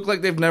who it. look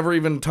like they've never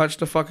even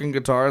touched a fucking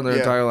guitar in their Yeah.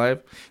 entire life.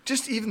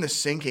 Just even the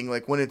syncing,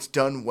 like when it's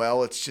done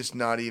well, it's just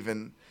not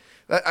even.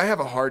 I have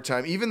a hard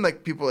time. Even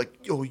like people are like,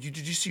 "Oh, did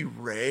you see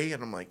Ray?"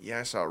 And I'm like, "Yeah,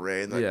 I saw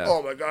Ray." And they're like, Yeah.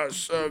 "Oh my god, it's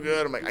so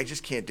good." I'm like, I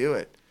just can't do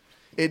it.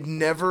 It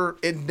never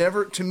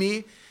to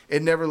me.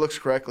 It never looks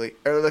correctly.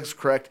 Or it looks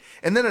correct.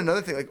 And then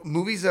another thing, like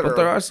movies that But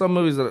there are some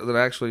movies that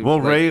actually. Well,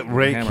 like,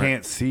 Ray hammer it.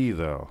 can't see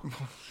though.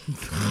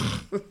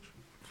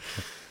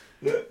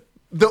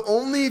 the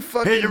only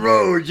fucking Hit the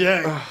road,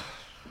 Jack.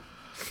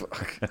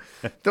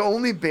 the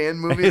only band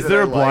movie. Is that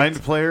there I a blind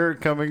liked- player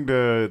coming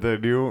to the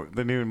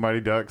new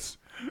Mighty Ducks?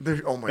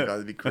 Oh my god,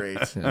 that'd be great,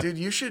 dude.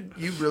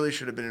 You really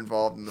should have been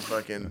involved in the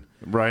fucking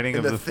Writing in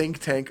of the the think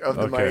tank of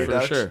the Okay. Mighty For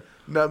Ducks. sure.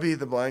 Nubby,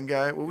 the blind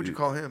guy. What would you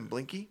call him?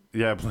 Blinky?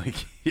 yeah,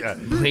 Blink. Yeah,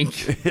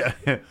 Blink. yeah.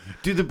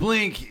 Dude, the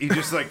Blink. He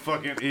just like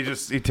fucking.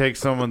 He takes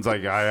someone's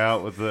like eye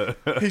out with the.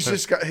 He's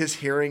just got his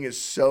hearing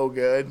is so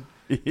good.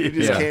 He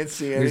just Yeah. can't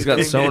see anything. He's got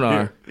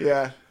sonar.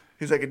 Yeah,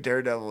 he's like a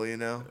daredevil, you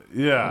know.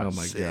 Yeah. Oh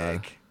my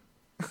god. Sick.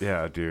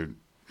 Yeah, dude.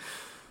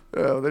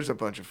 Oh, there's a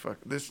bunch of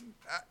this.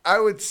 I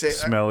would say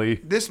Smelly.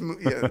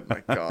 Yeah,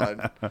 my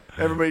god.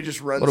 Everybody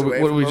just runs What are away.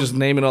 we, what are from we him. just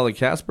naming all the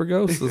Casper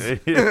ghosts?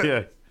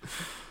 yeah.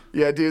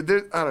 Yeah, dude.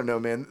 I don't know,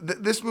 man.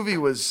 This movie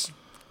was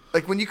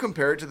like when you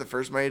compare it to the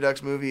first Mighty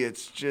Ducks movie,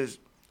 it's just.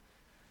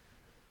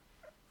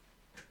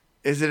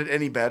 Is it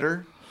any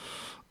better?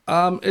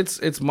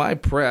 It's my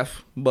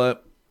pref,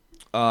 but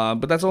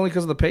that's only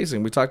because of the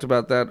pacing. We talked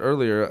about that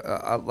earlier.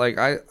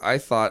 I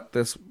thought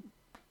this.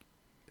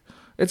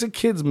 It's a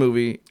kids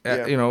movie.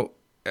 Yeah.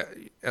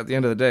 At the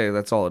end of the day,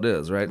 that's all it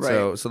is, right?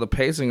 Right. So the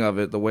pacing of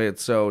it, the way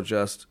it's so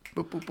just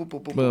Boop, boop, boop,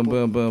 boop, boop, boom, boop.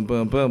 boom, boom,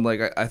 boom, boom.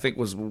 Like I think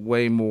was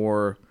way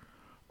more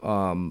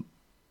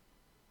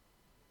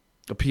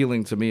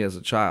appealing to me as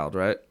a child,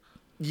 right?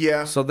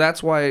 Yeah. So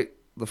that's why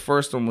the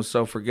first one was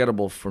so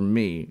forgettable for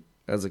me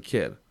as a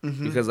kid,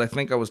 because I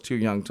think I was too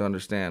young to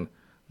understand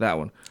that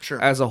one.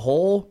 Sure. As a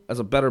whole, as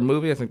a better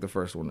movie, I think the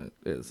first one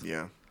is.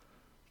 Yeah.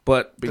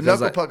 But The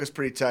because knuckle puck is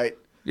pretty tight.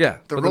 yeah,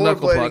 The but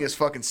knuckle rollerblading puck- is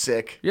fucking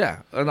sick.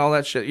 yeah, and all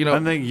that shit. I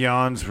think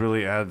Jans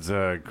really adds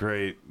a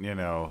great,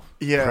 Yeah.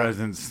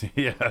 presence.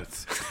 Yeah,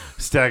 it's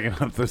stacking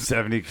up the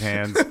 70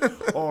 cans.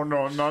 Oh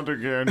no, not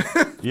again.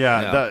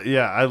 Yeah,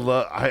 I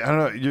love. I don't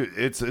know.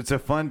 It's a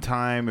fun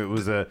time. It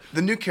was a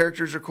The new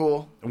characters are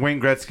cool. Wayne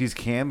Gretzky's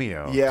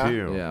cameo Yeah.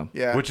 too.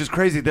 Yeah. Which is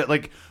crazy that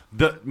like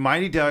the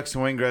Mighty Ducks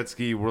and Wayne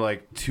Gretzky were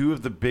like two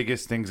of the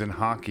biggest things in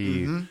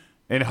hockey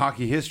in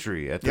hockey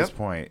history at this Yep.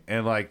 point,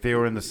 and like they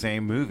were in the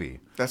same movie.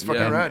 That's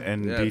fucking Yeah. rad.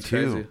 And Yeah, it's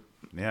D2. crazy.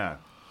 Yeah.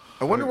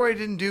 I wonder why he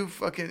didn't do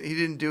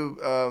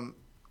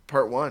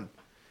part 1.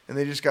 And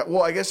they just got,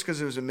 well, I guess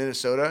because it was in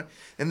Minnesota,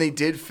 and they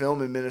did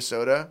film in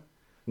Minnesota.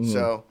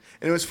 So,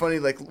 and it was funny,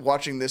 like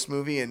watching this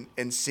movie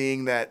and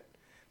seeing that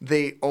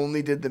they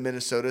only did the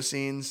Minnesota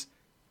scenes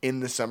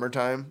in the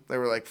summertime. They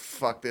were like,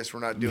 fuck this,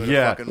 we're not doing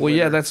Yeah. a fucking Well,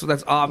 yeah, winter.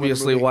 that's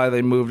obviously movie. why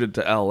they moved it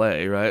to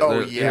L.A., right?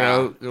 Oh, You yeah.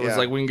 know, it was Yeah.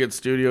 like we can get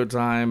studio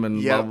time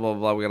and Yep. blah blah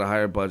blah. We got a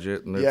higher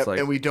budget, and it's Yep, like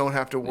and we don't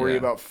have to worry yeah.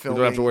 about We filming.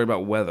 don't have to worry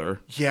about weather.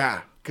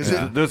 Yeah, because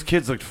Those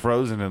kids looked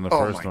frozen in the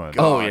Oh first my one.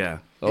 God. Oh yeah.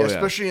 Oh yeah.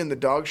 especially in the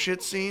dog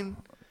shit scene.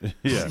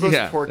 Yeah. Those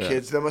Yeah, poor yeah.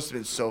 kids, that must have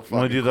been so fucking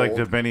When they do like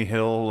cold. the Benny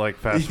Hill like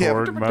fast Yeah.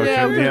 forward motion.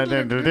 Yeah.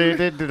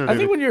 Yeah. I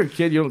think when you're a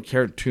kid, you don't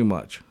care too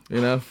much. You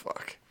know.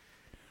 Fuck.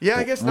 Yeah,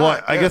 I guess Well,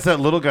 not. I Yeah. guess that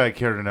little guy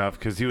cared enough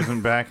because he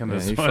wasn't back in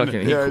this he one.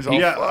 fucking- Yeah, he's all,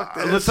 yeah, fuck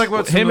this. let's talk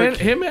about some Him of and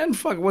the- him and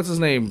fuck, what's his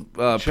name?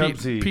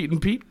 Chubsy. Pete and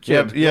Pete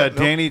Yeah, kid. yeah.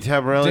 Danny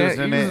Tabarelli was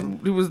in it.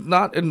 He was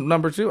not in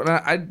number 2, and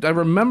I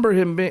remember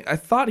him being. I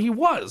thought he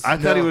was. I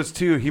thought he No. was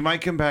 2. He might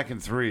come back in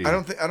 3. I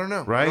don't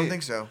know. Right? I don't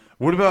think so.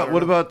 What I about don't what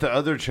know. about the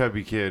other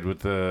chubby kid with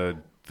the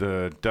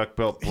duck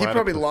belt? He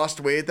probably lost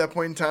weight at that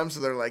point in time,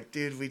 so they're like,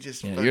 dude, we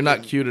just. Yeah, you're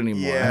not cute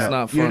anymore. Yeah. It's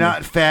not funny. You're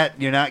not fat.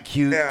 You're not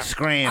cute. Yeah.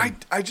 Scram.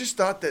 I just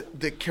thought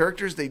that the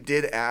characters they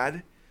did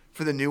add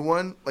for the new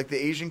one, like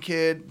the Asian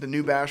kid, the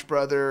new Bash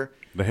brother,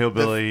 The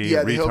hillbilly the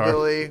retard.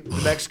 hillbilly,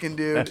 the Mexican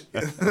dude,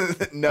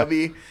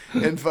 Nubby,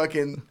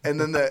 and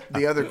then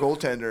the other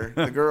goaltender,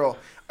 the girl.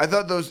 I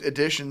thought those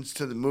additions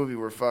to the movie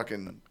were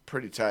fucking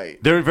pretty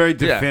tight. They're very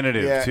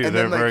definitive Yeah, too. and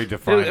They're then, like, very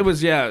defined. It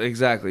was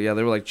exactly. Yeah,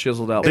 they were like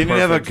chiseled out. They didn't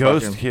have a perfect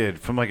ghost fucking- kid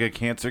from like a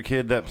cancer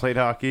kid that played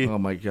hockey. Oh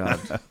my god.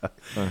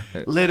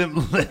 Let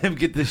him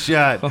get the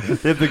shot.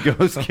 They have the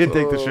ghost kid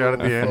take the shot at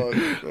the end.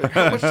 Fuck. Like,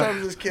 how much time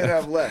does this kid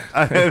have left?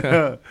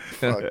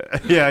 Fuck.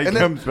 Yeah, he And then,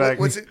 comes back.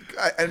 what's it?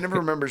 I never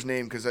remember his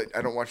name because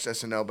I don't watch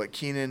SNL. But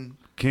Keenan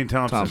Keenan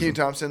Thompson. Keenan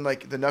Thompson,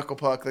 like the knuckle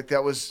puck, like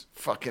that was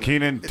fucking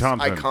Keenan it's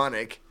Thompson.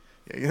 iconic.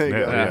 Yeah, there you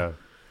Yeah, go.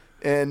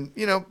 yeah. And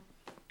you know,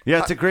 Yeah,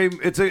 it's a great.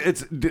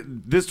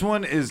 This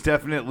one is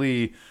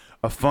definitely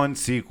a fun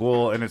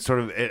sequel, and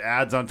it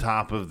adds on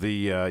top of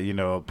the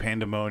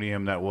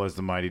pandemonium that was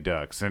the Mighty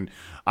Ducks, and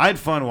I had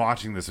fun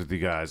watching this with you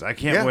guys. I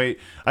can't Yeah. wait.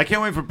 I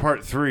can't wait for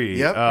part 3.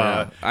 Yep. Yeah.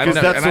 I've because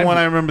never- that's and the I've- one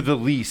I remember the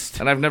least.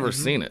 And I've never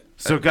seen it.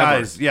 So, Ever.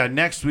 guys,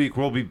 next week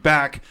we'll be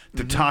back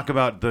to talk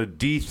about the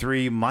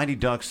D3 Mighty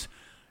Ducks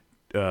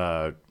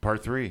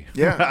part 3.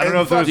 Yeah, I don't and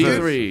know if fuck there's you.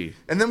 D3.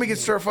 and then we can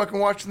start fucking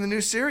watching the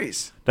new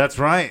series. That's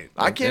right.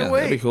 I can't Yeah, wait.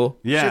 that'd be cool.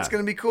 Yeah. Shit's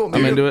gonna be cool.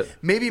 I'm into it.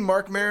 Maybe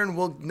Mark Maron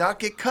will not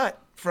get cut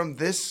from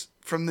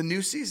the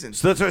new season.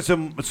 So that's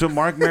right. So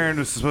Mark Maron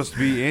was supposed to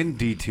be in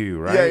D2,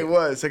 right? Yeah, he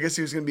was. I guess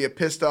he was gonna be a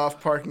pissed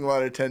off parking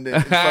lot attendant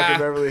in fucking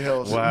Beverly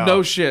Hills. Wow.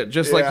 No shit.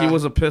 Just like he Yeah.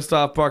 was a pissed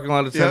off parking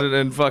lot attendant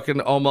and fucking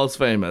Almost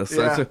Famous.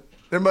 Yeah. That's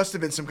There must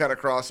have been some kind of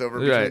crossover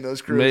between Right.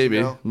 those crews. Maybe,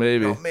 you know?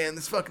 maybe. Oh man,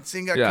 this fucking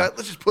scene got Yeah. cut.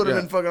 Let's just put him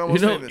Yeah. in fucking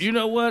Almost Famous. You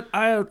know what?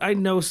 I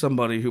know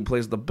somebody who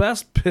plays the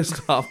best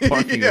pissed off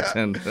parking Yeah.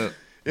 attendant.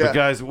 Yeah. But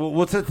guys,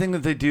 what's that thing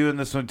that they do in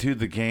this one too?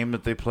 The game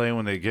that they play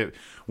when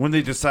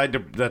they decide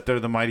that they're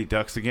the Mighty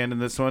Ducks again in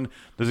this one.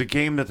 There's a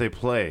game that they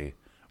play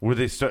where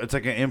they start. It's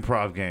like an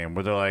improv game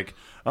where they're like,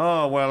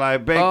 "Oh well, I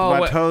baked Oh,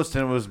 my wait. toast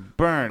and it was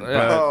burnt,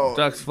 Yeah. but Oh,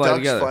 Ducks fly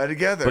together. Fly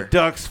together. but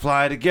ducks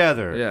fly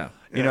together." Yeah.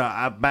 You know,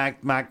 I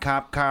backed my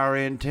cop car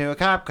into a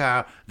cop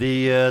car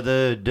the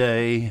other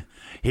day.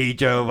 He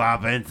drove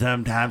off and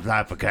sometimes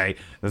life okay.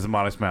 There's a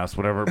Modest Mouse,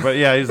 whatever. But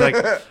yeah, he's like,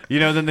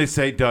 then they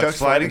say ducks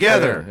fly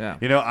together. Yeah.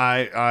 You know,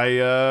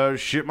 I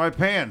shit my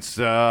pants,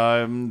 but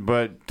I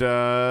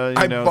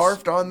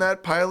barfed on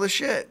that pile of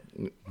shit.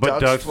 But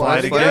ducks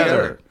fly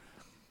together.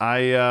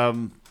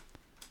 together.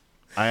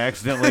 I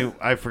accidentally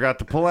I forgot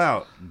to pull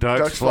out.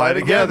 Ducks, Ducks fly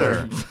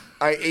together.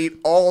 I ate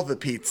all the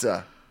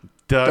pizza.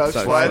 Ducks,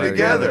 Ducks fly fly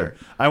together. together.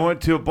 I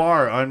went to a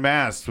bar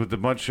unmasked with a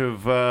bunch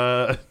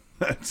of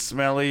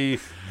smelly.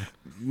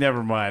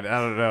 Never mind.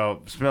 I don't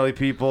know. Smelly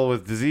people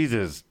with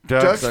diseases.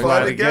 Ducks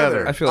fly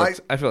together. I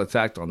feel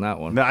attacked on that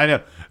one. No, I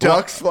know.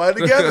 Ducks fly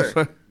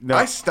together. No.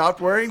 I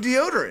stopped wearing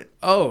deodorant.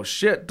 Oh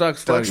shit!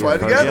 Ducks fly Ducks fly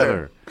together.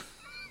 together.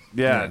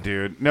 Yeah,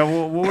 dude.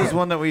 No, what was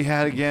one that we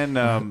had again?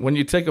 When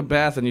you take a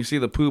bath and you see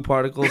the poo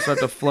particles start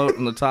to float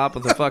on the top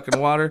of the fucking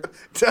water,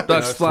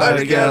 ducks fly fly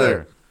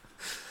together.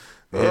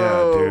 Yeah,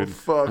 Oh, dude.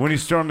 fuck. When you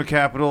storm the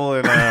Capitol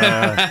in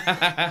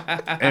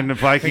the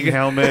Viking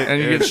helmet,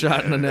 And you get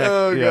shot in the neck.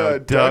 Oh yeah,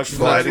 god, ducks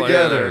fly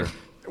together.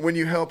 When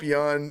you help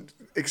Jan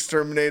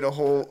exterminate a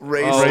whole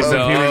race, Race of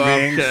of human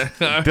beings,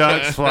 okay.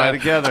 ducks fly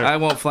together. I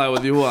won't fly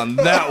with you on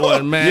that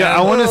one, man. Yeah,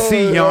 I want to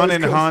see that Jan was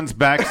and cool. Han's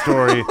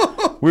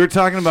backstory. We were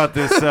talking about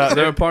this.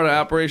 They're a part of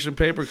Operation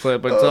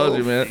Paperclip. I told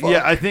you, man.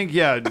 Yeah, I think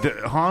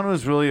Han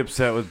was really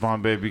upset with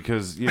Bombay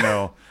because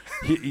Jan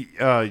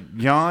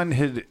and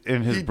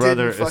his he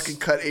brother. didn't fucking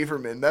cut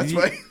Averman. That's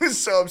why he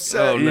was so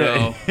upset. Oh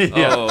no!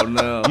 Yeah. Oh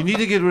no! You need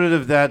to get rid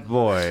of that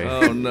boy.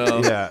 Oh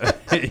no! Yeah.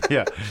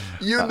 yeah.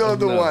 You know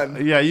the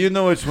one. Yeah, you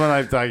know which one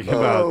I'm talking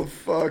about. Oh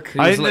fuck. He's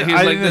I like,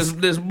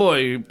 didn't- this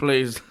boy who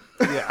plays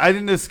Yeah, I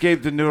didn't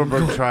escape the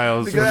Nuremberg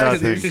trials for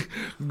nothing.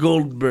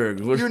 Goldberg.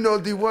 You know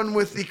the one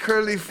with the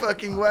curly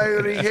fucking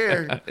wiry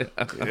hair.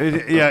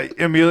 Yeah,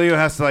 Emilio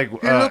has to like. You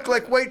look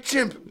like White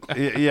Chimp.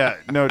 Yeah,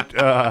 no.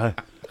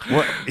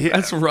 What?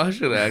 That's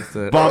Russian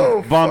accent.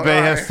 Oh, Bombay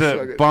fuck. has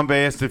to.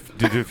 Bombay has to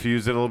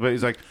diffuse it a little bit.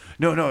 He's like,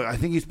 no. I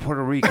think he's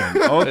Puerto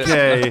Rican.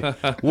 Okay.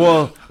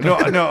 Well, no.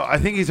 I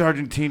think he's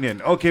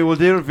Argentinian. Okay. Well,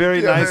 they were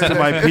very nice to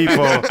my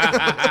people.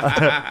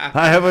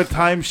 I have a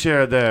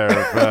timeshare there.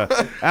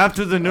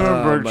 After the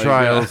Nuremberg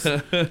trials.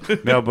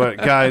 No, but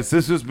guys,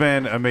 this has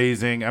been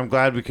amazing. I'm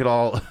glad we could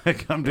all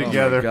come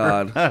together.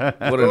 Oh my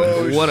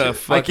God. What a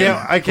fucking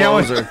I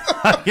can't closer.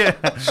 wait.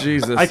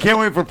 Jesus. I can't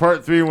wait for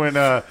part 3 when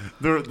they're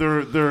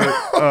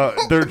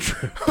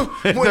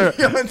When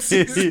Jan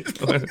sees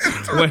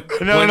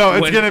no,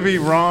 it's gonna be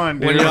Ron.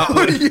 Dude. When,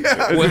 It's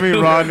gonna be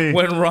Rodney.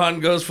 when Ron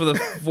goes for the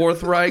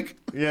Fourth Reich.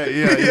 Yeah.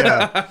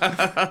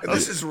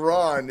 this is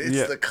Ron. It's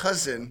Yeah. the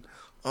cousin.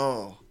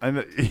 Oh. I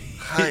know.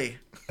 Hi.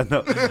 I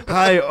know.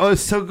 Hi. Oh,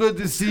 it's so good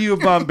to see you,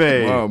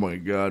 Bombay. Oh my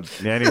God.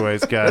 Yeah,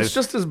 anyways, guys. It's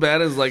just as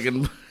bad as like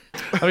in.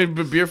 I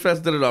mean, Beer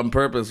Fest did it on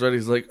purpose, right?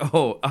 He's like,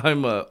 "Oh,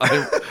 I'm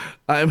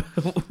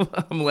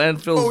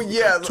Landfill's Oh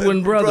yeah,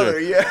 twin brother."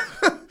 Yeah.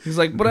 He's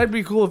like, "But I'd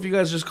be cool if you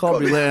guys just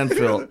called me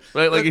Landfill,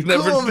 right?" Like he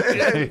never. Cool,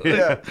 man.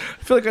 Yeah.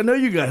 I feel like I know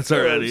you guys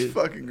already. It's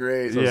fucking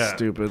great. So Yeah.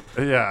 stupid.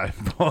 Yeah.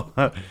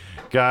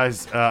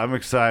 Guys, I'm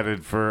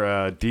excited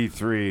for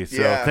D3.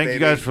 So Yeah, thank you baby.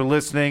 guys for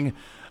listening.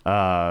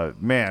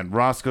 Man,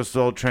 Roscoe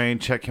Soul Train.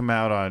 Check him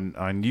out on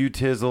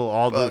UTizzle,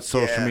 all the Fuck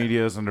social yeah.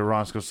 medias under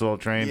Roscoe Soul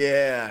Train.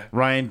 Yeah.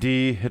 Ryan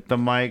D, hit the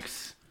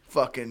mics.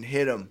 Fucking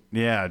hit him.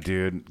 Yeah,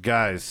 dude.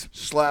 Guys,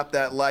 Slap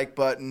that like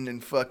button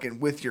and fucking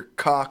with your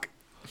cock.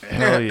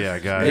 hell yeah,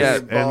 guys. Yeah.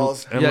 And-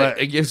 Balls. and Yeah, let-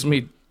 it gives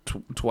me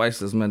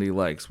twice as many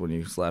likes when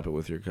you slap it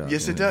with your cock.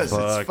 Yes, it does.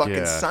 Fuck It's fucking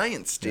yeah.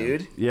 science,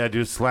 dude. yeah,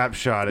 dude, slap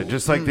shot it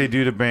just like they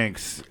do to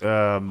Banks.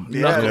 Yeah, you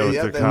know, with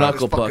yeah, their that cock.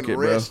 Knuckle fucking puck it,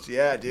 bro. wrist.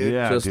 Yeah, dude.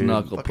 Yeah, Just dude.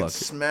 knuckle Fucking puck.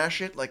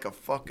 smash it like a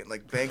fucking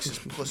like Banks'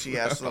 pussy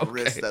ass little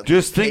wrist. That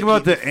Just think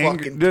about the fucking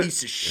anger-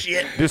 piece of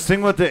shit. Just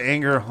think what the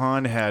anger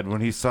Han had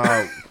when he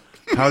saw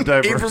how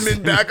diverse.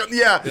 Averman back on.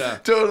 Yeah,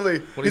 totally.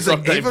 When he saw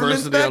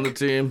diversity on the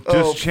team. Just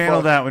Oh, channel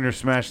fuck. that when you're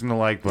smashing the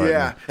like button.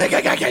 Yeah.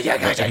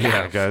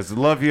 Yeah, guys.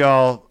 Love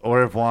y'all. Au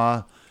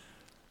revoir.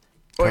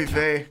 Oy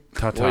vey.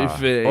 Ta-ta. Oy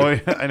vey.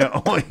 Oy, I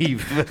know. Oy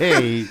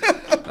vey.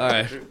 All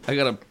right, I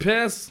gotta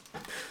piss.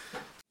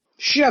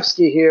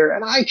 Shevsky here,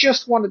 and I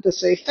just wanted to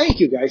say thank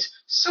you guys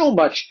so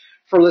much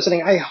for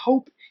listening. I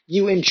hope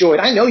you enjoyed.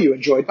 I know you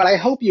enjoyed, but I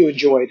hope you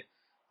enjoyed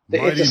the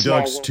Mighty It's a Small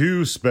Ducks World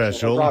 2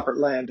 special. Robert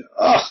Land.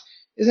 Ugh,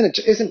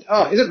 isn't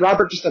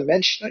Robert just a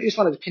mensch? Don't you just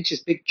wanted to pinch his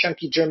big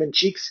chunky German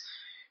cheeks?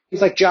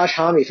 He's like Josh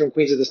Homme from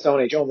Queens of the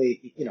Stone Age,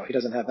 only he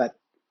doesn't have that.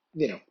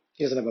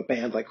 He doesn't have a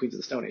band like Queens of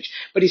the Stone Age,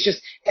 but he's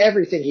just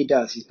everything he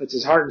does. He puts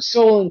his heart and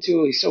soul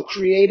into it. He's so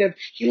creative.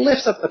 He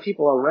lifts up the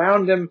people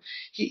around him.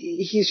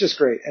 He's just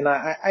great. And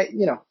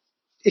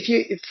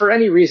if for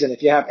any reason,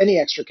 if you have any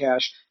extra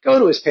cash, go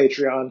to his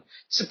Patreon,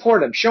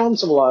 support him, show him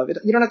some love.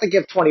 You don't have to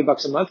give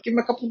 $20 a month. Give him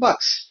a couple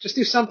bucks. Just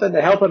do something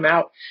to help him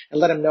out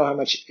and let him know how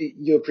much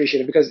you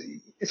appreciate it. Because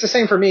it's the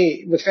same for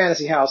me with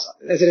Fantasy House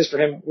as it is for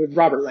him with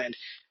Robert Land.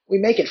 We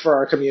make it for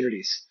our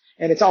communities.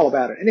 And it's all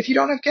about it. And if you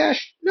don't have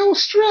cash, no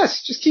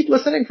stress. Just keep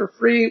listening for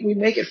free. We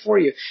make it for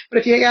you. But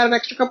if you got an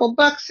extra couple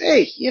bucks,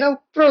 hey,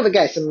 throw the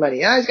guy some money.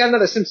 He's got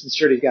another Simpsons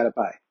shirt he's got to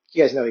buy.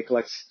 You guys know he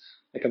collects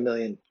like 1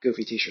 million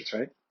Goofy t-shirts,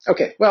 right?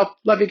 Okay, well,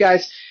 love you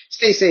guys.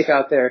 Stay safe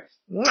out there.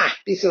 Mwah!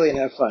 Be silly and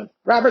have fun.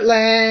 Robert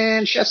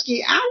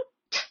Lanchevsky out.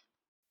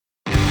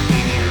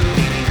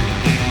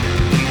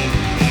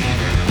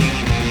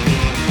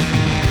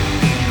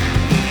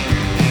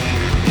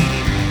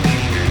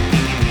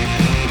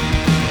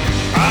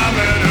 I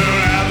met her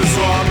at the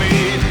Swami.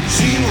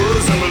 She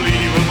was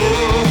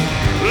unbelievable.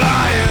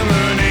 I am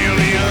an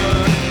alien.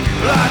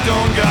 I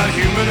don't got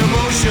human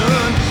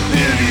emotion.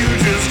 If you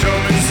just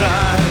come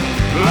inside,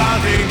 I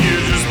think you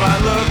just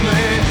might love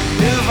me.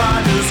 If I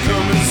just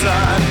come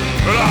inside,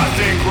 I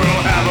think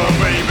we'll have a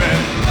baby.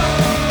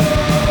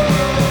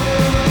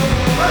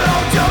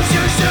 Don't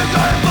you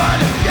sugar fun,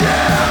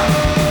 yeah.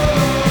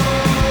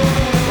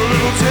 A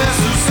little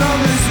taste of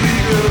something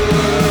sweet,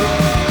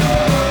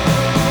 girl.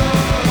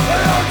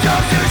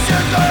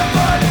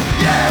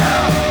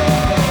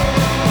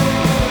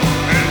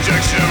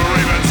 Injection,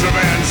 Raven's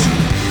revenge.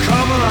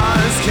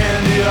 Caramelized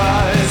candy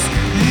eyes.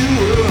 You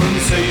were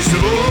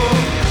insatiable.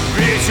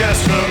 VHS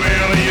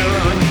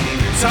chameleon.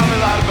 Tell me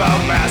a lot about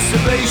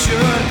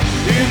masturbation.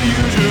 If you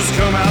just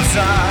come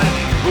outside,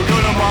 we'll go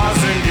to Mars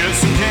and get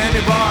some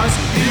candy bars.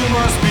 You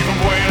must be from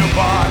Buena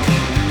Park.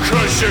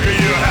 'Cause sugar,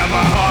 you have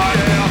my heart.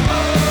 Yeah.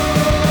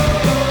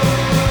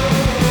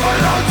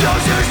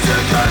 Don't you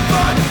sugar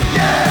fun,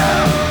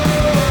 yeah.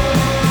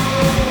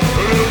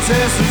 A little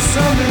taste of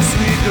something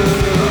sweet,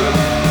 girl.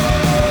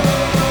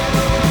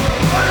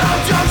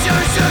 Don't you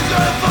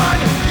sugar fun,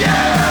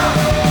 yeah.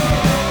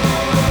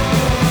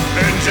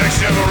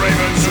 Injection of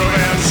Raven's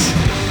revenge.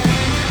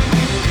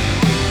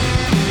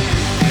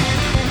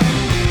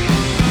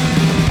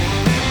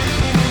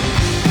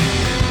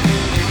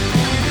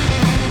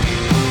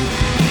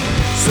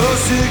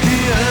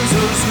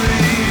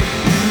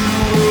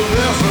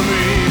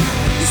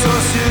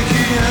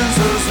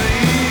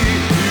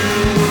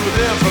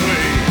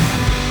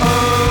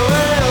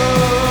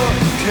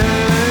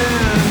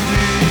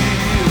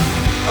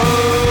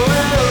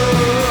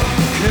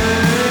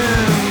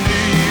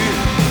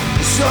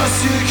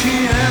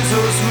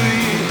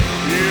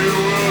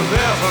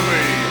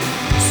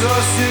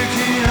 to